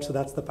that word, so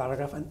that's the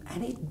paragraph.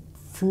 And it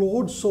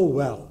flowed so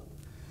well.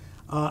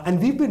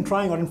 And we've been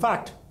trying, or in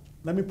fact,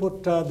 let me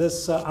put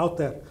this out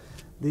there.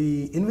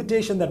 The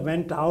invitation that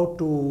went out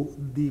to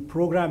the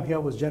program here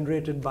was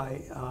generated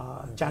by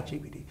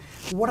ChatGPT.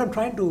 What I'm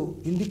trying to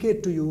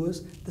indicate to you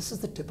is this is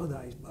the tip of the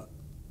iceberg.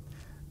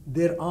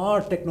 There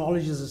are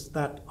technologies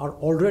that are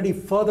already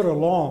further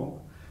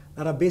along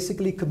that are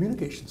basically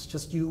communications.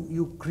 Just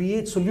you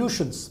create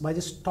solutions by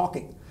just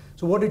talking.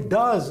 So what it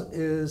does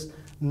is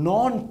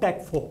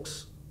non-tech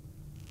folks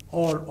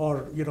or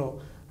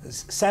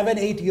 7,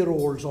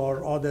 8-year-olds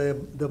or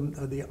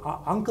the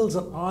uncles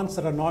and aunts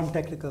that are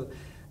non-technical,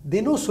 they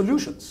know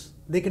solutions.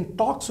 They can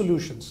talk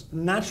solutions,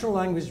 natural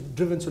language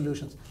driven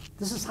solutions.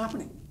 This is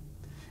happening.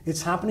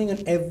 It's happening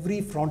in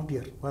every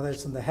frontier, whether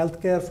it's in the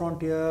healthcare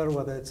frontier,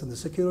 whether it's in the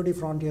security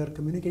frontier,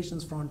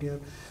 communications frontier.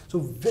 So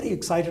very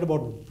excited about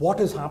what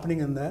is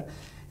happening in there.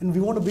 And we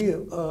want to be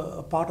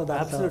a part of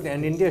that. Absolutely,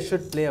 and India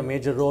should play a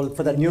major role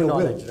for that new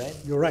knowledge, right?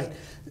 You're right.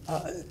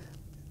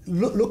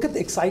 Look at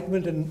the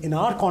excitement in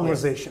our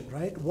conversation,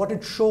 right? What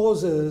it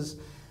shows is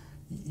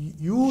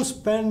you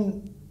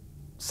spend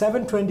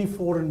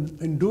 7/24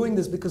 in doing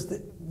this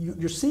because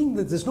you're seeing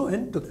that there's no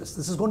end to this.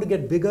 This is going to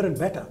get bigger and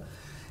better.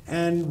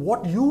 And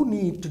what you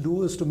need to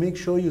do is to make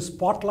sure you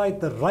spotlight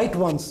the right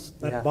ones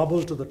that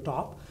bubble to the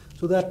top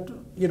so that,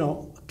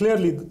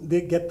 clearly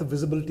they get the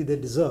visibility they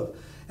deserve.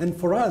 And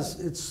for us,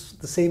 it's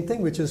the same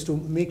thing, which is to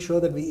make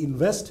sure that we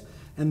invest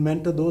and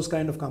mentor those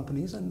kind of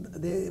companies. And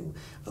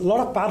a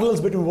lot of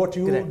parallels between what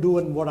you do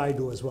and what I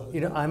do as well.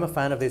 I'm a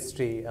fan of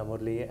history,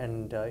 Murali,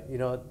 and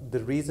the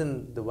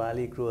reason the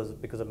Valley grew is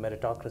because of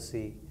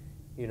meritocracy,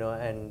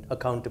 and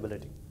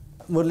accountability.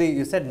 Murali,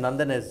 you said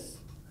Nandan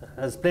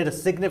has played a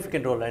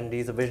significant role, and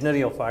he's a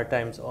visionary of our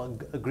times.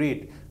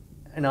 Agreed.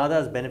 And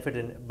others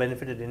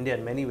benefited India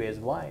in many ways.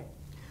 Why?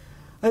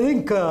 I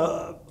think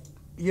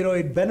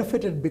it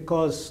benefited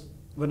because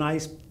when I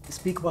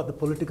speak about the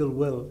political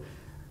will,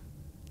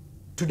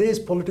 today's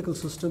political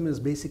system is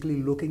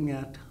basically looking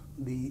at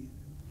the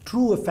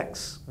true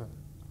effects,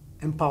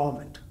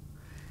 empowerment.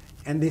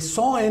 And they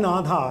saw in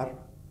Aadhaar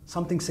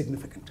something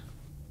significant.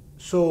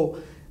 So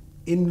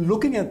in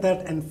looking at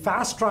that and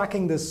fast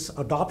tracking this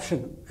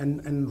adoption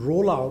and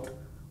rollout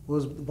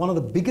was one of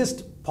the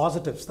biggest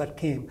positives that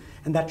came,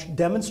 and that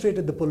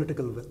demonstrated the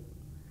political will.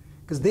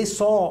 Because they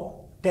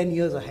saw 10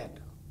 years ahead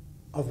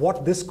of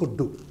what this could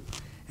do.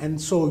 And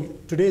so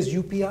today's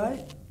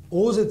UPI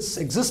owes its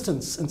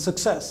existence and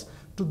success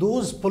to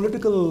those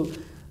political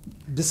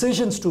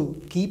decisions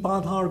to keep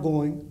Aadhaar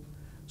going,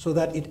 so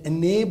that it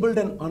enabled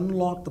and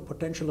unlocked the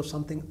potential of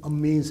something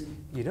amazing.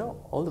 You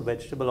know, all the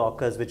vegetable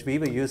hawkers which we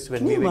were used to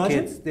when Can we you were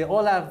imagine? kids, they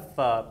all have,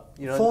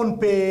 you know, Phone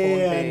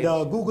Pay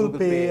and Google Pay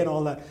Pay and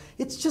all that.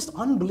 It's just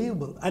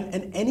unbelievable.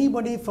 And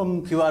anybody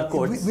from QR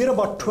codes we're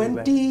about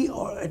 20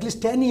 or at least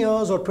 10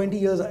 years or 20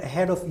 years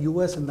ahead of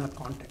US in that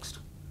context.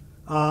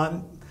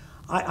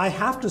 I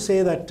have to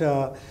say that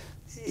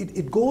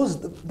it goes.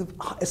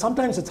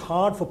 Sometimes it's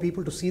hard for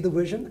people to see the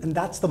vision, and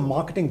that's the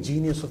marketing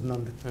genius of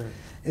Nandan.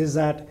 Is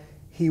that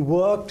he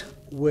worked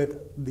with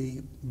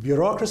the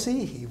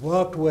bureaucracy, he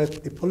worked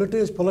with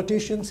the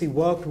politicians, he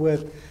worked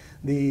with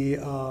the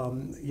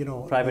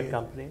private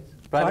companies.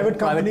 Private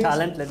companies.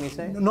 Talent, let me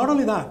say. Not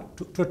only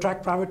that, to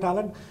attract private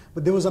talent,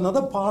 but there was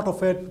another part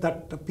of it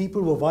that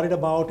people were worried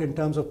about in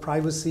terms of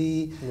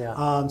privacy.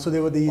 Yeah. So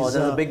there were these. Oh,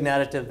 there's a big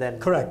narrative then.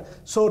 Correct.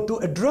 So to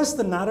address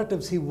the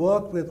narratives, he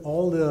worked with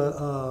all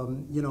the,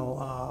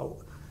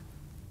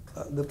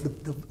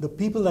 the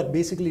people that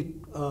basically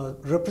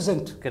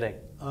represent.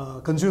 Correct.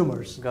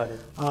 Consumers. Got it.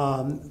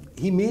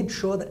 He made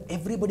sure that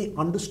everybody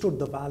understood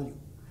the value,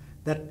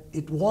 that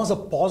it was a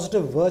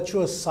positive,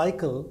 virtuous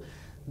cycle,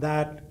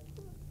 that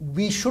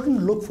we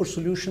shouldn't look for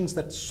solutions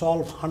that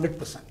solve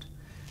 100%.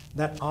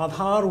 That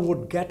Aadhaar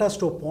would get us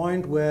to a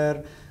point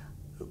where,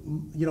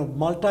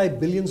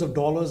 multi-billions of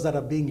dollars that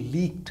are being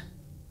leaked,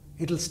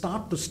 it'll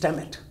start to stem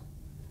it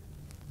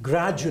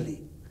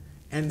gradually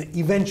and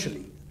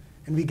eventually.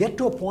 And we get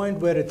to a point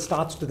where it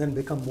starts to then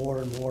become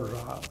more and more.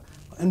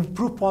 And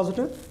proof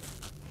positive,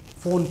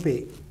 Phone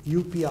Pay,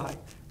 UPI.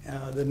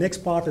 The next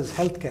part is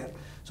healthcare.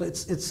 So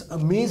it's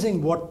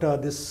amazing what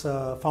this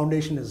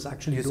foundation is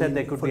actually doing. You said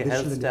there could be a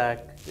health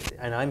stack,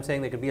 and I'm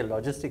saying there could be a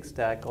logistics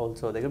stack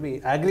also. There could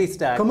be agri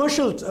stack.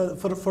 Commercial,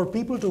 for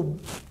people to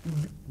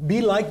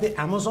be like the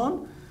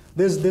Amazon,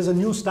 there's a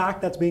new stack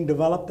that's being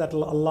developed that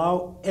will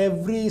allow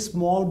every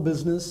small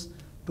business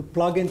to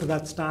plug into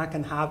that stack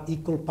and have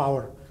equal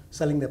power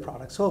selling their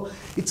products. So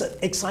it's an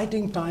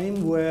exciting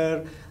time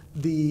where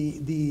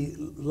the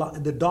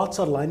dots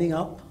are lining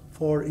up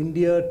for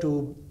India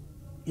to,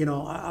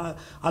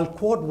 I'll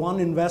quote one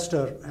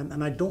investor,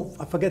 and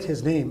I forget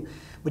his name,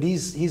 but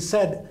he's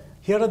said,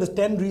 here are the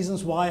 10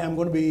 reasons why I'm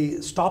going to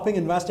be stopping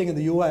investing in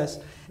the US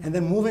and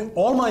then moving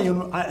all my,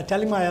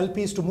 telling my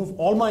LPs to move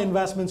all my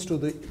investments to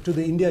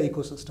the India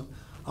ecosystem,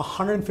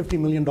 $150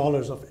 million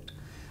of it.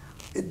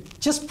 It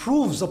just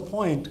proves a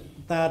point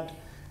that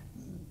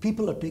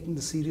people are taking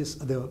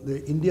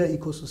the India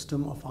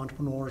ecosystem of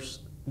entrepreneurs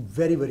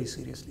very, very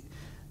seriously.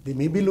 They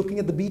may be looking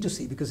at the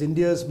B2C because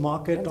India's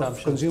market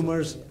of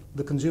consumers,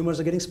 the consumers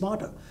are getting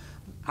smarter.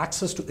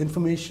 Access to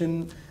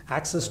information,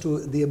 access to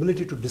the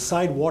ability to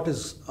decide what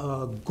is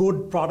a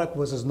good product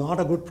versus not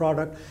a good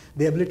product,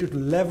 the ability to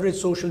leverage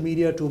social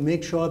media to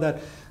make sure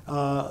that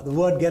the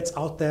word gets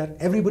out there.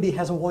 Everybody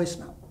has a voice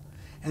now.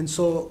 And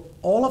so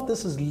all of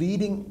this is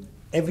leading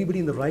everybody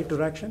in the right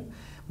direction.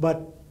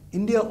 But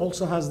India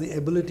also has the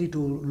ability to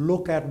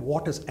look at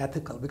what is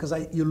ethical, because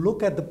you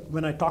look at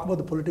when I talk about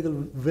the political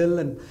will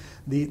and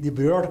the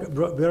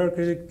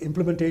bureaucratic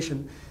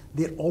implementation,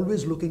 they're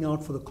always looking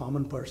out for the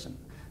common person.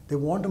 They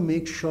want to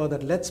make sure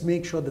that, let's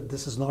make sure that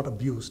this is not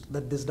abused,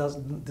 that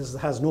this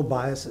has no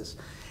biases.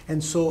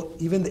 And so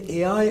even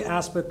the AI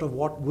aspect of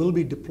what will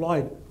be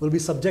deployed will be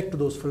subject to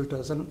those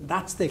filters. And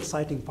that's the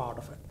exciting part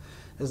of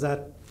it, is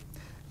that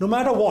no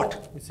matter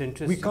what,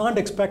 we can't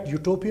expect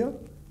utopia,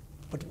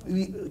 but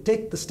we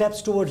take the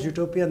steps towards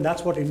utopia, and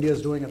that's what India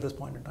is doing at this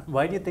point in time.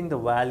 Why do you think the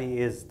valley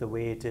is the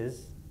way it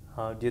is?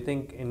 Do you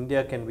think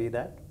India can be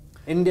that?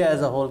 India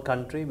as a whole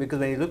country? Because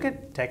when you look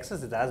at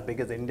Texas, it's as big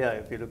as India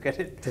if you look at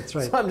it. That's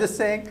right. So I'm just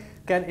saying,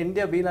 can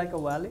India be like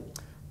a valley?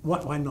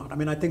 Why not? I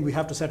mean, I think we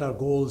have to set our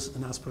goals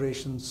and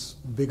aspirations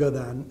bigger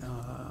than,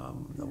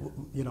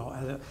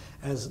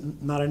 as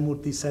Narayan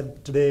Murthy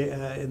said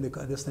today in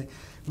this thing,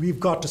 we've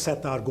got to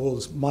set our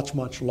goals much,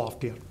 much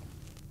loftier.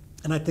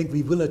 And I think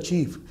we will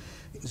achieve.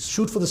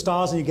 Shoot for the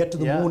stars and you get to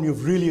the moon,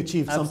 you've really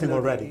achieved something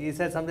already. He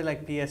said something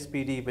like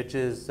PSPD, which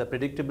is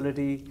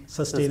predictability,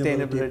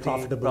 sustainability,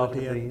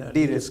 profitability, and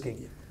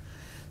de-risking. Yeah.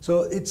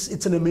 So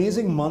it's an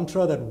amazing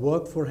mantra that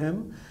worked for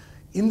him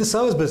in the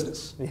service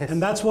business. Yes.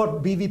 And that's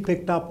what BV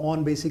picked up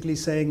on, basically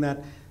saying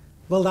that,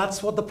 well,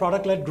 that's what the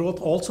product-led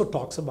growth also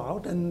talks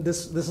about, and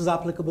this is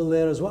applicable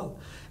there as well.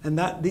 And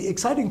that the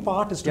exciting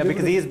part is to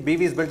because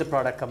BV's built a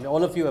product company.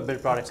 All of you have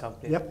built product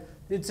companies. Yep.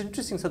 It's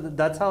interesting. So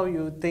that's how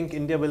you think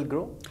India will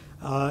grow?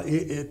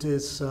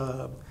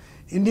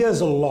 India has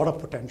a lot of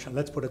potential,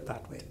 let's put it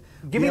that way.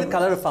 Give me the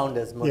color of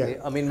founders, Murali.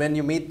 Yeah. I mean, when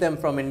you meet them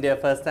from India,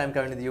 first time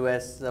coming to the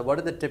US, what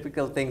are the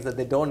typical things that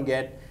they don't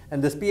get?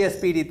 And this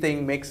PSPD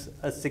thing makes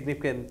a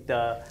significant,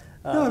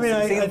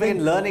 I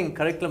think learning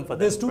curriculum for them.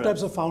 There's two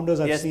types of founders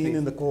I've seen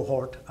in the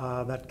cohort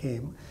that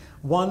came.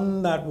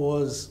 one that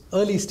was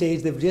early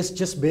stage. They've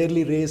just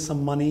barely raised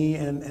some money,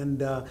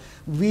 and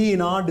we,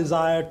 in our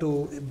desire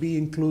to be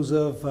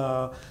inclusive,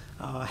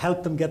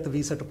 helped them get the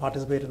visa to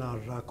participate in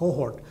our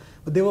cohort.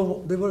 But they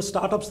were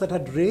startups that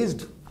had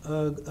raised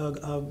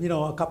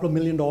a couple of $1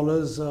 million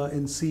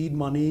in seed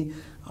money,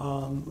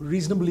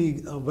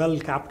 reasonably well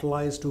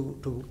capitalized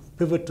to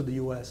pivot to the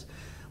US.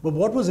 But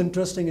what was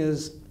interesting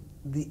is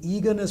the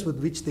eagerness with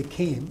which they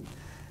came,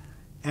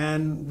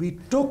 and we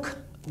took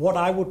what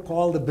I would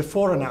call the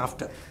before and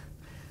after.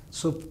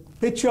 So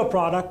pitch your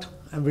product,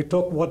 and we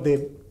took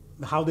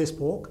how they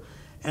spoke,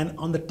 and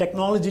on the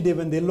technology day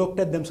when they looked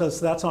at themselves,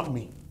 that's not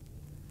me.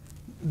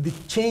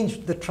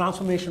 The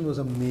transformation was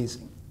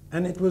amazing.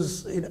 And it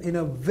was in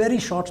a very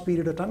short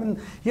period of time. And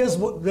here's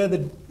where the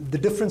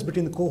difference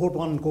between the cohort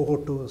 1 and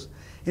cohort 2 is.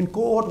 In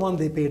cohort 1,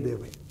 they paid their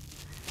way.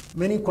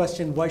 Many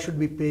question, why should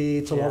we pay?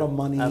 It's a lot of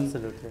money.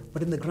 Absolutely.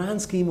 But in the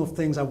grand scheme of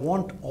things, I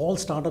want all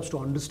startups to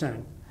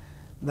understand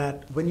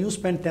that when you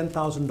spend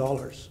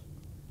 $10,000,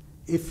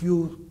 if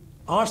you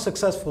are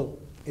successful,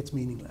 it's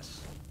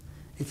meaningless.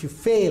 If you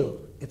fail,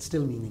 it's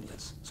still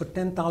meaningless. So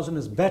 10,000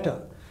 is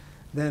better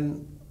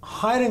than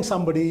hiring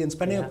somebody and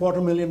spending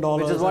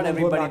 $250,000. Which is what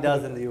everybody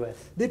does in the US.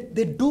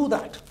 They do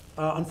that.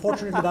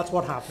 Unfortunately, that's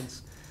what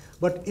happens.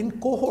 But in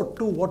cohort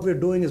 2, what we're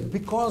doing is,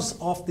 because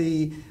of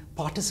the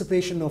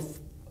participation of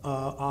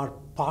our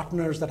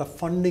partners that are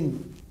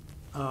funding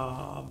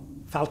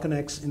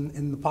FalconX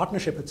in the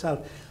partnership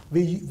itself,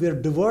 we're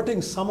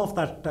diverting some of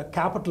that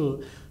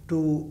capital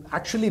to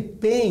actually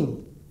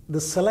paying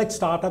the select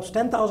startups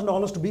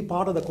 $10,000 to be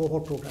part of the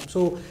cohort program.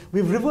 So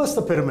we've reversed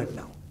the pyramid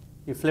now.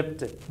 You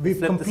flipped it. We've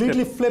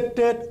completely flipped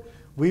it.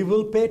 We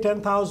will pay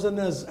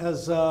 $10,000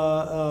 as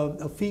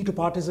a fee to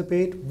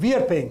participate. We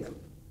are paying them.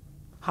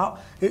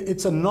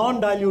 It's a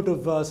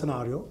non-dilutive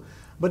scenario.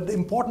 But the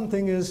important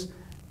thing is,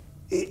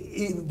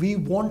 we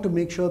want to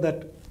make sure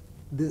that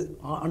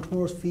our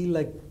entrepreneurs feel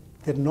like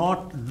they're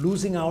not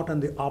losing out on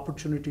the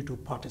opportunity to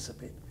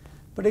participate.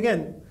 But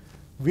again,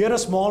 we are a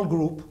small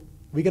group.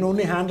 We can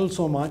only handle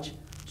so much.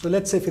 So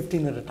let's say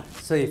 15 at a time.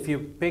 So if you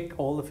pick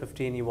all the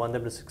 15, you want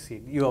them to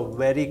succeed. You are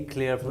very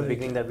clear from the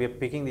beginning that we are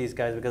picking these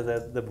guys because they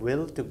have the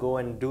will to go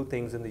and do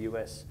things in the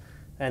US.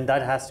 And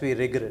that has to be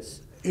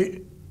rigorous.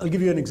 I'll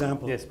give you an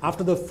example. Yes.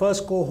 After the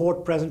first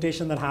cohort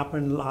presentation that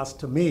happened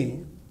last May,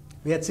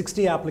 we had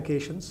 60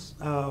 applications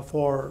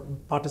for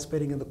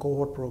participating in the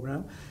cohort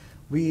program.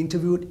 We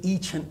interviewed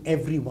each and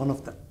every one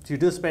of them. So you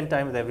do spend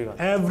time with everyone?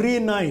 Every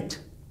night,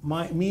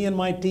 me and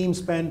my team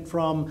spent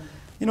from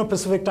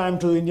Pacific time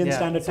to Indian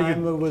Standard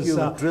Time. It was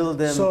drill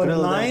them, so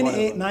grill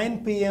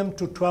 9 p.m.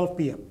 to 12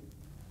 p.m.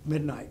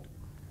 midnight.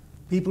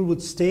 People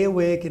would stay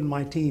awake in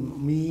my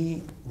team.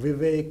 Me,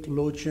 Vivek,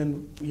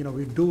 Lochan,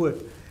 we do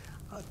it.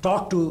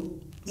 Talk to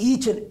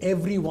each and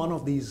every one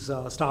of these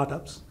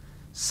startups,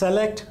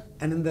 select,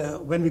 and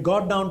when we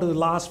got down to the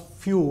last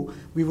few,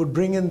 we would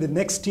bring in the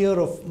next tier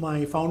of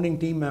my founding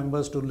team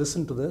members to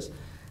listen to this,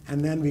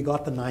 and then we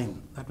got the 9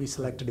 that we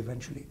selected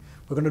eventually.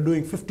 We're going to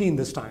doing 15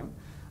 this time.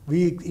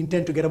 We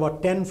intend to get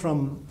about 10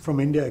 from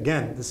India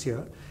again this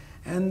year.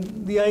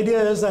 And the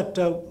idea is that,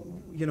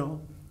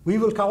 we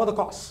will cover the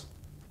costs.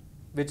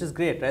 Which is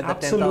great, right?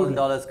 Absolutely.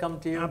 The $10,000 come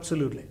to you.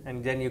 Absolutely.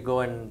 And then you go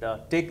and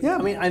take. Yeah,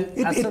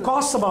 it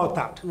costs about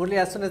that. Murali,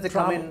 as soon as they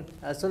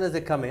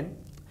come in,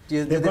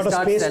 do they got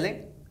start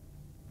selling?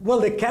 Well,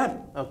 they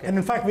can. Okay. And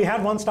in fact, we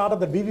had one startup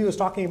that BB was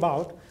talking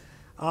about,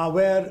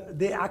 where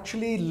they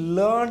actually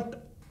learned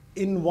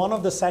in one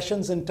of the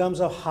sessions in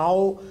terms of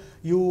how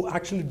you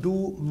actually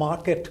do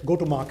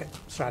go-to-market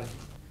strategy.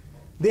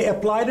 They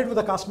applied it with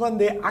a customer and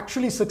they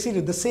actually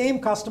succeeded. The same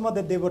customer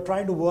that they were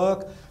trying to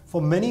work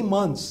for many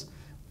months,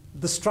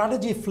 the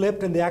strategy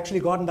flipped and they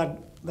actually got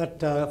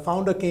that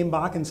founder came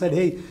back and said,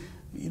 hey,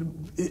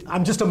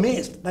 I'm just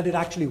amazed that it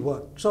actually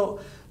worked.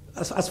 So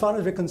as far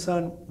as we're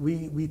concerned,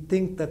 we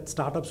think that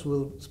startups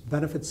will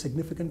benefit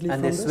significantly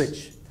from this. And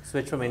they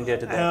switch from India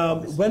to there.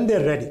 When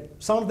they're ready.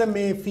 Some of them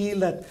may feel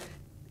that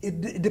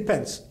it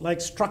depends.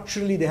 Like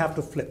structurally, they have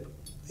to flip.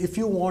 If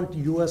you want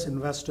US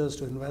investors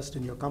to invest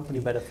in your company,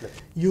 you better flip.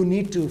 You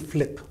need to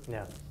flip.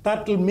 Yeah.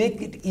 That will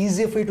make it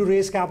easier for you to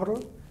raise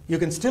capital. You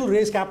can still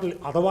raise capital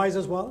otherwise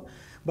as well,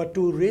 but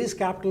to raise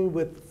capital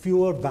with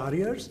fewer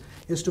barriers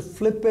is to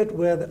flip it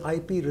where the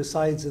IP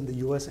resides in the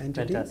US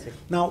entity. Fantastic.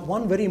 Now,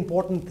 one very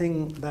important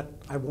thing that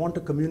I want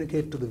to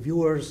communicate to the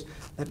viewers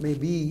that may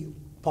be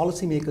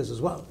policymakers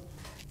as well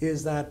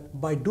is that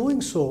by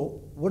doing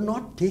so, we're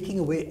not taking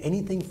away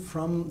anything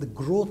from the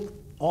growth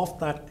of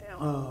that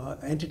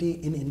entity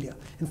in India.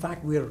 In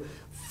fact, we're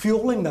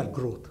fueling that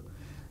growth.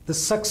 The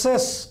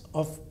success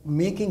of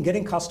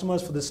getting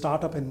customers for the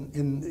startup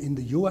in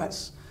the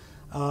US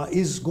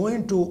is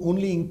going to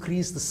only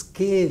increase the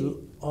scale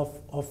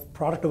of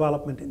product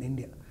development in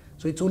India.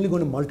 So it's only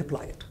going to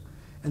multiply it.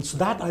 And so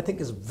that I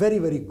think is very,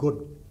 very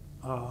good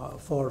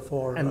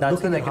for and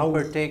that's when I can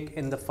partake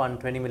in the fund,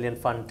 20 million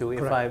fund too.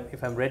 Correct.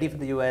 If I'm ready for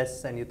the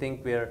US and you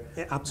think we're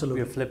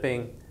absolutely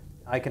flipping,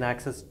 I can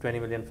access 20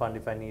 million fund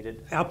if I need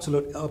it.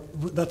 Absolutely.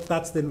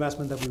 That's the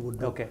investment that we would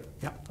do. Okay.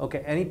 Yeah.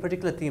 Okay. Any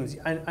particular themes?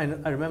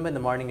 I remember in the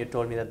morning you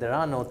told me that there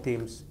are no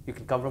themes. You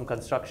can come from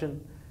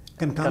construction,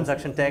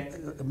 construction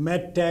tech,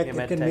 med tech. Yeah, it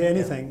med can tech, be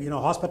anything.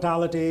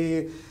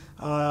 Hospitality.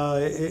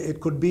 It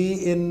could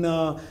be in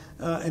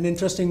an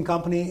interesting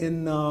company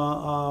in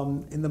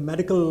the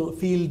medical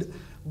field,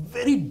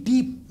 very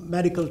deep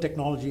medical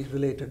technology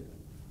related.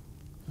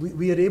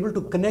 We are able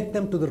to connect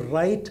them to the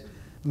right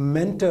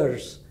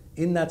mentors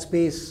in that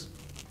space,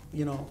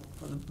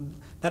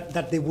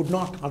 that they would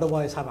not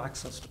otherwise have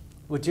access to.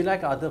 Would you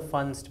like other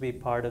funds to be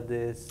part of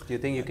this? Do you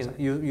think you can?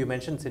 You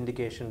mentioned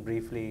syndication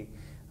briefly.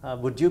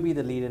 Would you be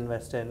the lead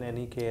investor in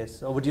any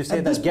case, or would you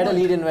say that get a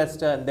lead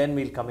investor and then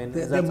we'll come in?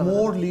 There are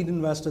more lead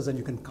investors than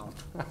you can count.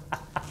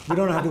 We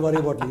don't have to worry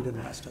about lead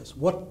investors.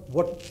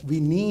 What we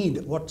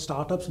need, what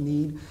startups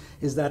need,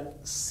 is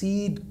that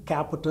seed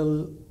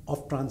capital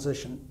of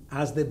transition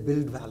as they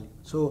build value.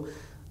 So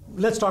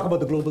let's talk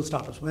about the global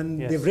startups. When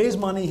they've raised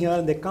money here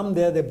and they come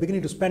there, they're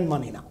beginning to spend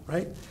money now,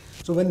 right?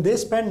 So when they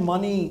spend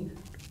money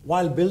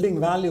while building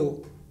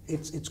value,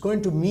 it's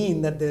going to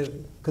mean that they're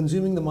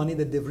consuming the money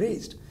that they've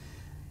raised.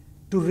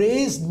 To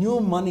raise new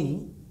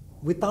money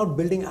without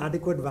building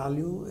adequate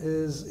value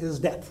is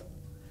death.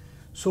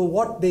 So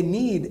what they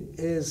need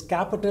is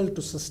capital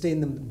to sustain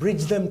them,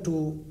 bridge them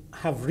to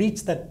have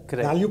reached that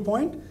value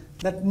point.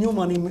 That new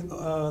money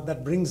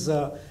that brings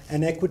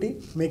an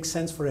equity makes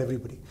sense for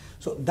everybody.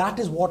 So that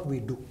is what we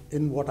do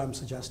in what I'm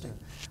suggesting.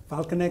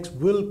 FalconX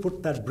will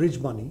put that bridge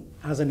money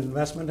as an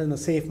investment in a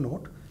safe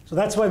note. So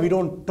that's why we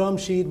don't term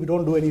sheet, we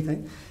don't do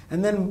anything.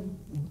 And then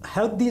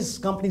help these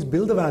companies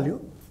build the value.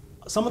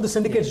 Some of the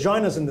syndicates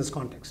join us in this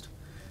context.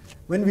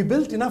 When we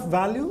built enough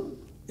value,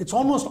 it's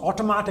almost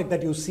automatic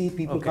that you see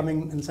people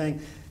coming and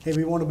saying, hey,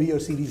 we want to be your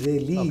Series A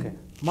lead.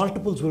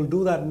 Multiples will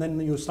do that, and then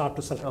you start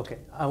to select. Okay,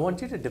 I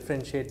want you to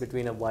differentiate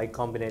between a Y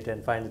Combinator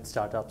and find its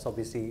startups.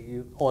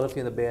 Obviously, all of you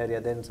in the Bay Area,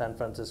 then San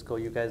Francisco,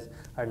 you guys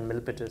are in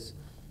Milpitas.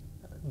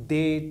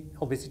 They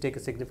obviously take a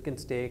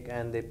significant stake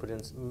and they put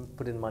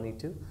in money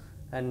too.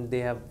 And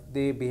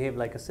they behave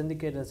like a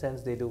syndicate in a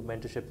sense. They do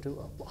mentorship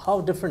too.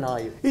 How different are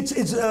you?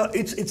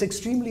 It's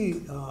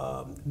extremely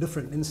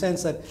different in the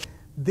sense that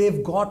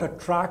they've got a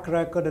track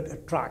record that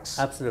attracts.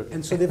 Absolutely.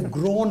 And so they've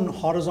grown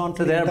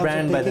horizontally. So they're a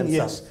brand by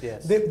themselves.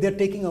 Yes. They're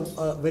taking a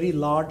very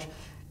large.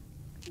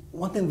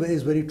 One thing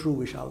is very true,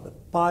 Vishal. The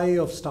pie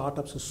of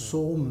startups is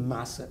so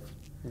massive.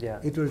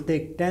 Yeah. It will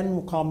take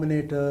 10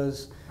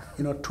 combinators,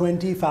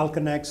 20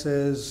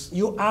 FalconXs.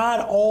 You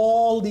add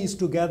all these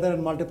together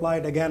and multiply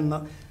it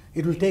again.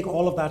 It will take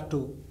all of that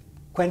to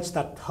quench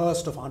that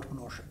thirst of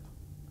entrepreneurship.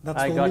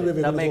 That's the only way we're going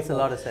to go. That makes a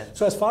lot of sense.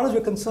 So as far as we're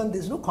concerned,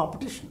 there's no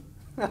competition.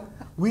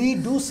 We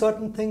do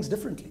certain things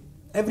differently.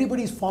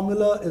 Everybody's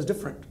formula is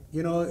different.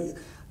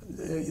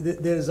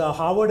 There's a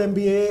Harvard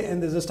MBA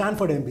and there's a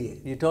Stanford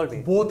MBA. You told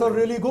me. Both are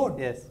really good.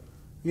 Yes.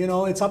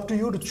 It's up to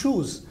you to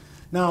choose.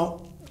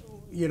 Now,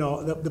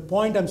 the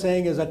point I'm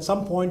saying is at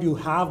some point you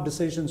have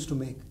decisions to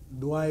make.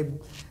 Do I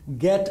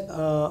get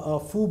a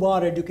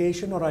FUBAR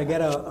education or I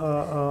get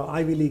a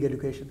Ivy League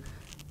education?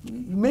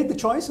 You make the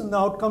choice and the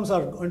outcomes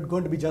are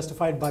going to be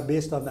justified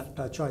based on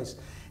that choice.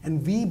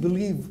 And we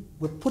believe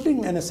we're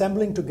putting and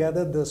assembling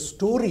together the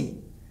story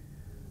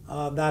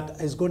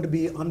that is going to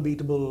be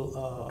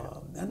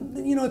unbeatable. And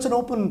it's an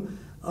open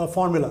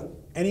formula.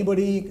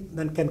 Anybody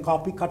then can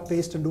copy, cut,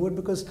 paste and do it,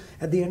 because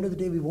at the end of the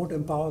day we want to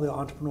empower the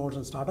entrepreneurs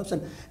and startups.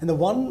 And the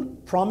one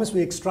promise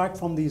we extract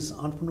from these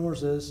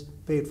entrepreneurs is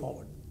pay it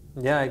forward.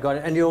 Yeah, I got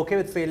it. And you're okay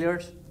with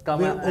failures? They're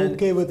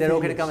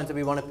okay to come and say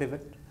we want to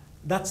pivot?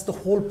 That's the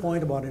whole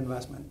point about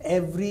investment.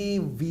 Every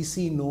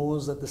VC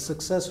knows that the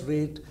success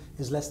rate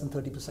is less than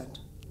 30%.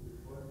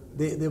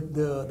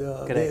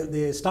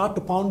 They start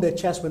to pound their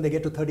chest when they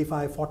get to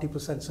 35,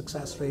 40%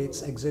 success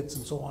rates, exits,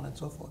 and so on and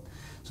so forth.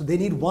 So they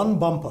need one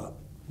bumper,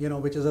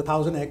 which is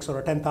 1,000x or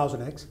a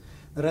 10,000x.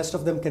 The rest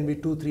of them can be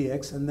 2,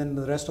 3x, and then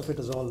the rest of it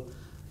is all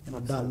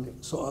done.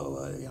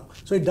 So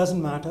so it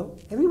doesn't matter.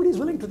 Everybody's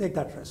willing to take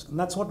that risk, and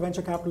that's what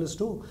venture capitalists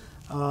do.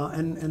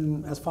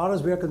 And as far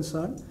as we're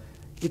concerned,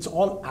 it's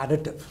all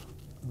additive.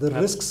 The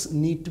risks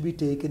need to be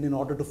taken in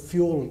order to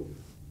fuel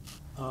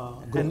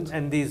growth.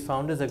 And these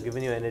founders have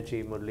given you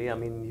energy, Murali. I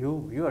mean,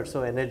 you are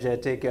so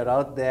energetic. You're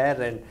out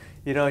there, and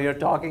you're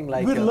talking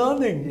like we're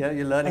learning. Yeah,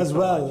 you're learning as so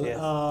well.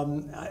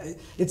 Much, yes.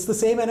 It's the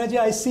same energy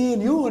I see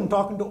in you and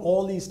talking to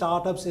all these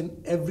startups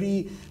in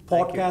every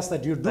podcast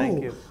that you do.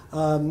 Thank you.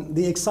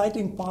 The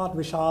exciting part,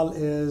 Vishal,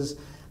 is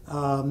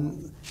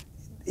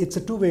it's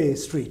a two-way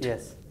street.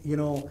 Yes.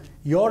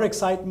 Your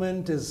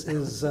excitement is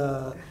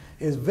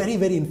very,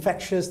 very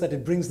infectious, that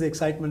it brings the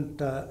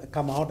excitement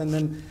come out, and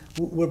then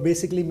we're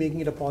basically making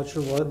it a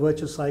positive,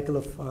 virtuous cycle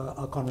of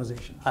our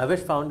conversation. I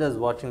wish founders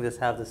watching this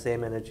have the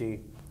same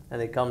energy and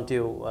they come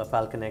to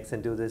FalconX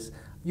and do this.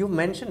 You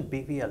mentioned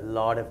BV a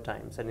lot of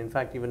times, and in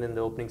fact, even in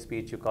the opening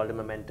speech, you called him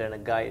a mentor and a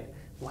guide.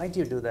 Why do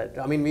you do that?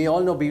 I mean, we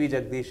all know BV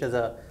Jagadeesh as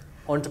an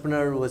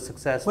entrepreneur who was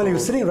successful. Well, he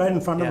was sitting right in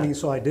front of me,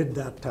 so I did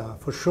that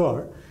for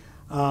sure.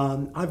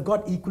 I've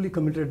got equally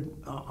committed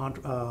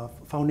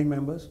founding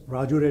members.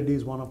 Raju Reddy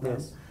is one of them.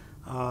 Yes.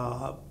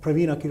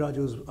 Praveen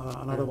Akiraju is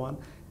another one.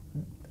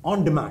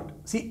 On demand.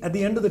 See, at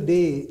the end of the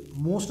day,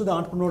 most of the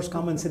entrepreneurs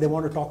come and say they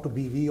want to talk to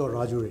BV or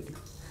Raju Reddy.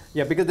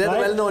 Yeah, because they're the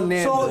well-known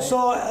names.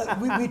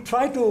 We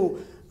try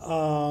to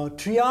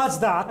triage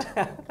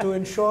that to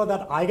ensure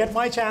that I get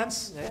my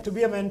chance to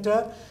be a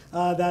mentor,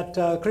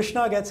 that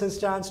Krishna gets his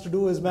chance to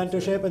do his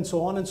mentorship, and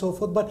so on and so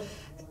forth. But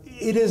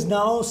it is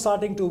now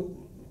starting to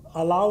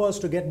allow us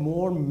to get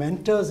more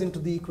mentors into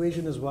the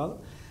equation as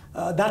well.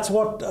 That's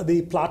what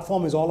the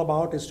platform is all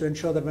about, is to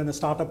ensure that when a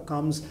startup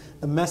comes,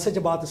 the message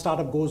about the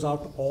startup goes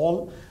out to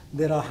all.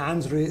 There are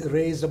hands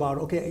raised about,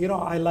 okay,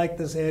 I like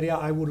this area,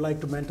 I would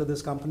like to mentor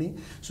this company.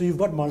 So you've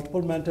got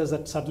multiple mentors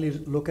that suddenly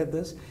look at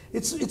this.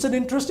 It's an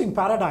interesting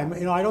paradigm.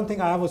 I don't think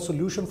I have a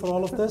solution for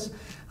all of this,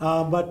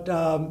 but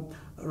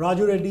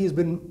Raju Reddy has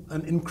been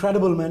an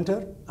incredible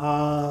mentor.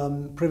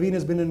 Praveen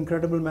has been an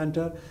incredible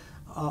mentor.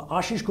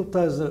 Ashish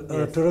Gupta is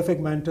a terrific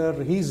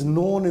mentor. He's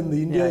known in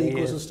the India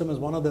ecosystem as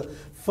one of the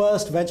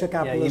first venture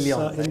capitalists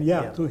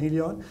through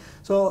Helion.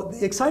 So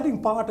the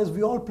exciting part is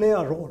we all play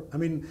our role. I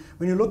mean,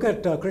 when you look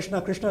at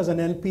Krishna is an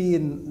LP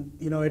in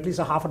at least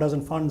a half a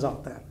dozen funds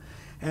out there.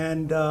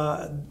 And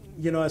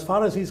as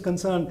far as he's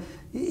concerned,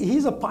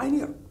 he's a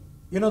pioneer.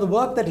 The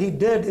work that he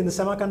did in the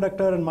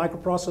semiconductor and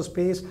microprocessor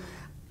space,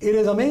 it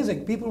is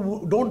amazing. People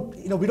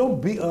we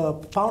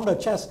don't pound our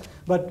chest,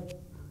 but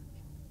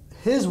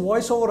his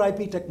voice over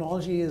IP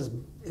technology is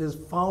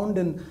found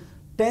in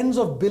tens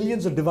of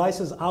billions of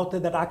devices out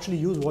there that actually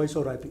use voice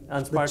over IP.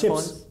 And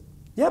smartphones?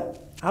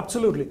 Yep,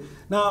 absolutely.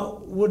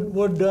 Now,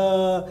 would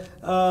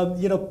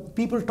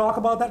people talk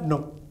about that?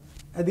 No.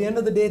 At the end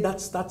of the day,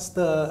 that's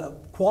the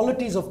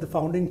qualities of the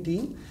founding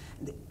team.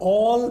 They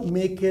all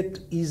make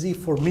it easy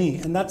for me,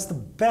 and that's the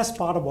best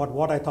part about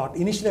what I thought.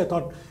 Initially, I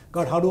thought,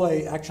 God, how do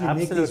I actually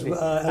make these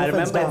elephants I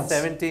remember dance?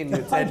 at 17,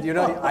 you said,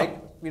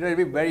 it'd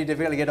be very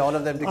difficult to get all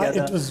of them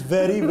together. It was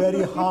very,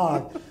 very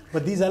hard.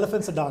 But these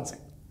elephants are dancing.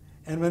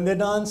 And when they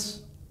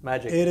dance,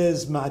 magic. It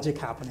is magic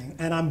happening.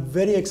 And I'm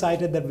very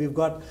excited that we've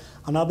got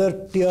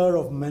another tier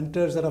of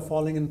mentors that are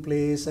falling in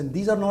place. And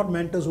these are not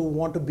mentors who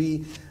want to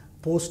be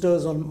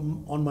posters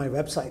on my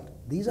website.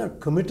 These are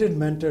committed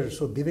mentors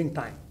who are giving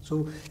time.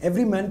 So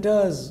every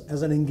mentor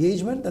has an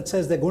engagement that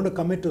says they're going to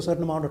commit to a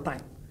certain amount of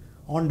time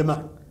on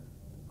demand.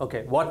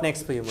 Okay, what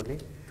next for you,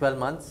 Murali? 12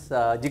 months?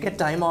 Do you get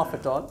time off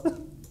at all?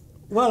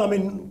 Well, I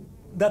mean,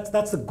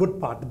 that's the good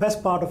part. The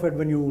best part of it,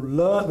 when you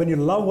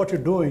love what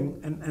you're doing,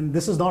 and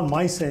this is not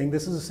my saying,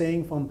 this is a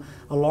saying from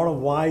a lot of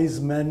wise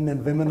men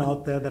and women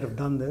out there that have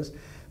done this.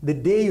 The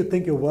day you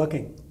think you're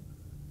working,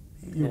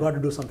 you've got to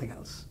do something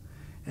else.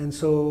 And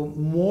so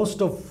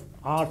most of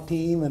our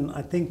team, and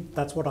I think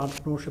that's what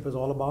entrepreneurship is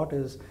all about,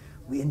 is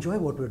we enjoy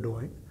what we're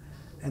doing.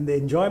 And the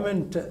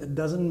enjoyment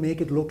doesn't make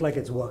it look like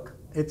it's work.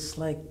 It's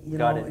like,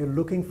 you're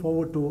looking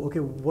forward to, okay,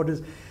 what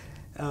is...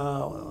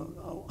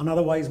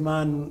 another wise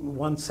man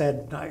once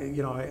said,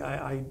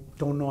 I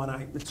don't know,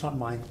 and it's not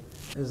mine,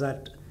 is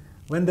that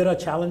when there are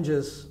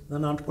challenges,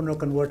 an entrepreneur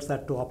converts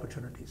that to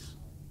opportunities.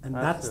 And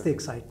that's the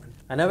excitement.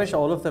 And I wish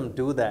all of them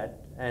do that.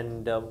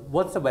 And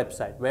what's the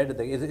website? Where do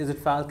they, is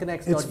it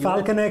FalconX.us? It's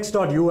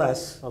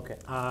FalconX.us. Okay.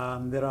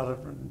 There are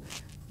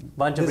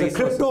there's a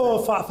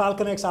crypto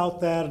FalconX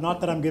out there,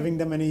 not that I'm giving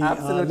them any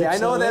absolutely, I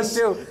know them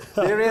too.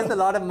 They raised a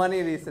lot of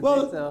money recently.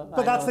 Well,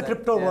 but that's the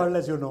crypto world,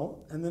 as you know.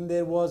 And then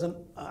there was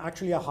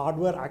actually a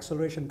hardware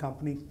acceleration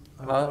company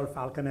called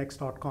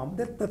FalconX.com.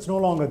 That's no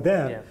longer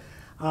there. Yeah.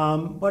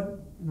 But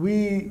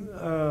we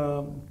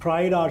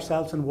pride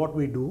ourselves in what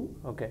we do.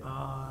 Okay.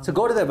 So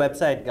go to the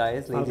website,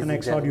 guys, ladies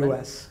and gentlemen.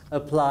 FalconX.us.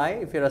 Apply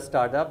if you're a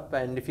startup,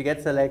 and if you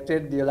get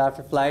selected, you'll have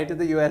to fly to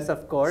the US,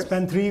 of course.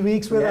 Spend 3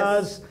 weeks with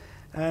us.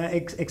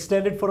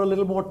 Extend it for a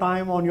little more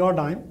time on your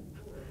dime.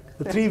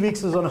 The 3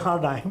 weeks is on our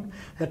dime.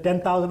 The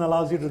 10,000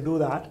 allows you to do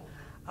that.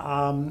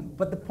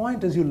 But the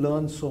point is, you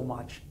learn so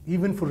much,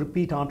 even for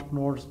repeat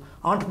entrepreneurs.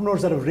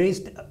 Entrepreneurs that have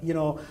raised, a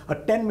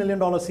 $10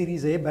 million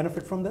Series A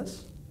benefit from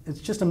this.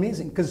 It's just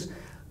amazing, because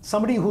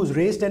somebody who's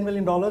raised $10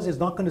 million is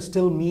not going to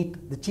still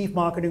meet the chief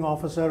marketing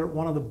officer,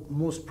 one of the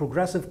most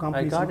progressive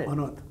companies on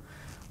earth.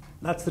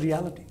 That's the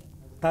reality.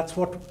 That's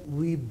what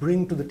we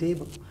bring to the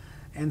table.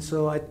 And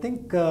so I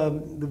think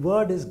the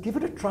word is, give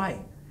it a try.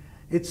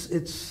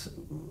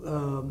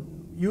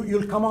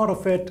 You'll come out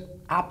of it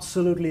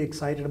absolutely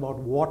excited about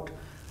what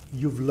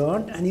you've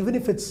learned, and even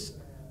if it's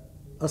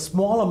a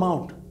small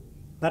amount,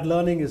 that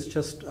learning is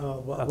just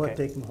worth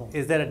taking home.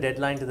 Is there a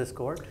deadline to this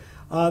course?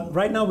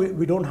 Right now,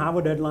 we don't have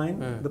a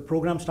deadline. The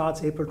program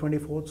starts April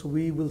 24th, so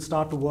we will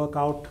start to work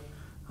out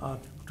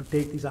to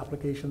take these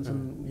applications,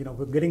 and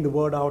we're getting the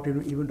word out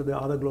even to the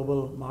other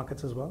global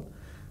markets as well.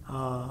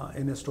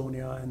 In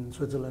Estonia and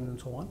Switzerland and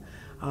so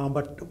on.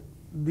 But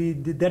the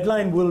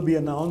deadline will be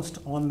announced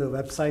on the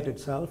website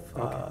itself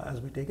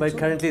as we take it. But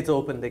currently it's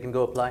open, they can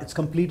go apply. It's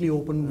completely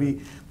open.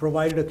 We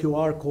provided a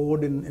QR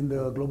code in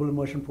the Global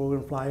Immersion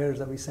Program flyers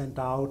that we sent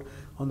out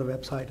on the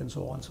website and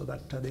so on, so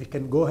that they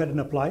can go ahead and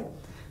apply.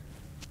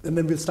 And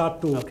then we'll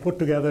start to put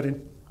together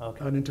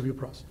an interview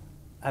process.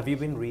 Have you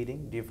been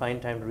reading? Do you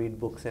find time to read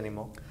books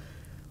anymore?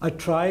 I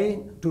try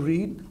to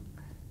read.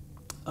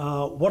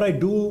 What I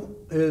do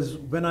is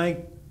when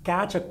I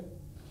catch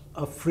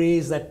a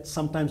phrase that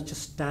sometimes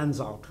just stands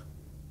out,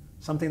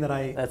 something that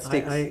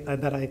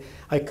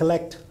I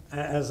collect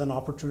as an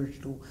opportunity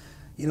to,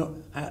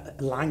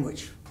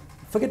 language.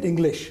 Forget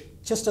English,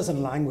 just as a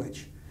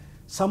language.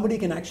 Somebody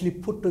can actually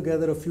put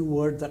together a few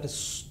words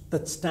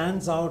that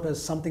stands out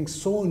as something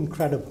so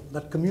incredible,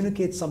 that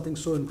communicates something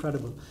so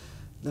incredible,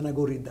 then I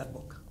go read that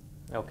book.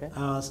 Okay.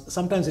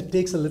 Sometimes it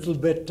takes a little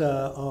bit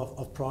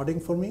of prodding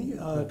for me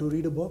to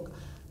read a book.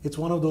 It's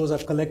one of those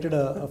I've collected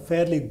a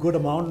fairly good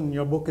amount, and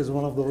your book is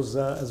one of those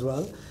as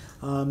well.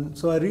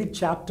 So I read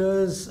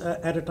chapters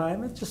at a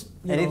time. It's just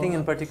anything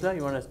in particular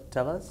you want to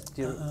tell us?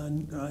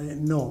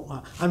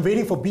 No, I'm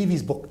waiting for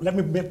BV's book. Let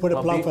me put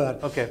a plug for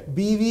that. Okay.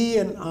 BV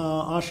and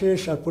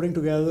Ashish are putting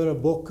together a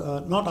book.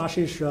 Not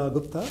Ashish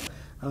Gupta.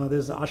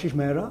 There's Ashish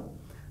Mehra.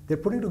 They're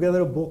putting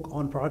together a book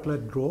on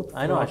product-led growth.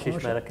 I know Ashish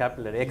Mehra,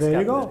 Capillary. There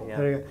you go. Yeah.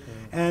 There you go.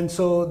 And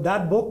so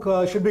that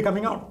book should be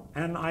coming out.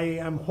 And I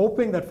am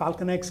hoping that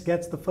FalconX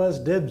gets the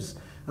first dibs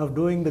of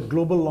doing the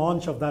global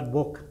launch of that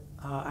book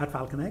at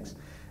FalconX.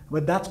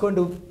 But that's going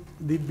to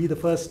be the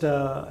first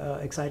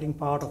exciting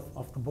part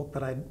of the book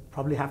that I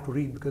probably have to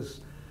read, because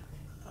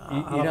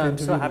I'm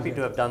so happy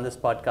to have done this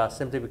podcast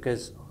simply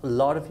because a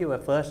lot of you are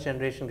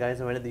first-generation guys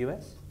who went to the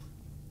US.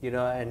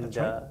 And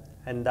right.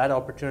 And that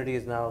opportunity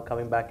is now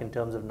coming back in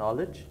terms of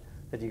knowledge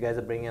that you guys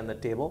are bringing on the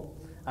table.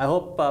 I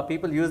hope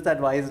people use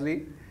that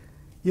wisely.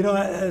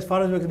 As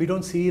far as we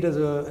don't see it as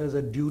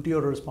a duty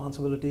or a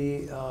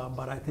responsibility,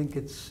 but I think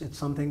it's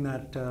something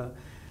that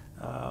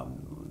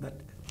that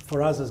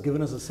for us has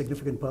given us a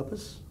significant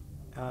purpose,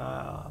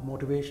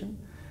 motivation,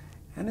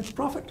 and it's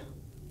profit.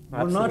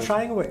 Absolutely. We're not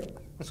shying away.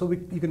 So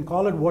you can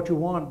call it what you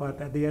want,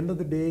 but at the end of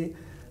the day,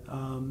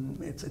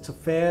 it's a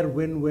fair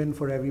win-win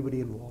for everybody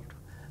involved.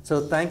 So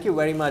thank you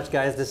very much,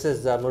 guys. This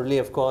is Murali,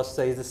 of course.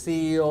 He's the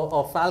CEO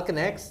of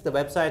FalconX. The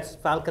website's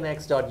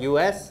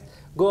falconx.us.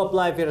 Go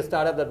apply if you're a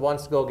startup that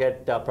wants to go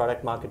get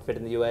product market fit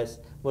in the US.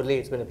 Murali,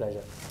 it's been a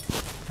pleasure.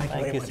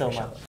 Thank you so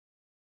much.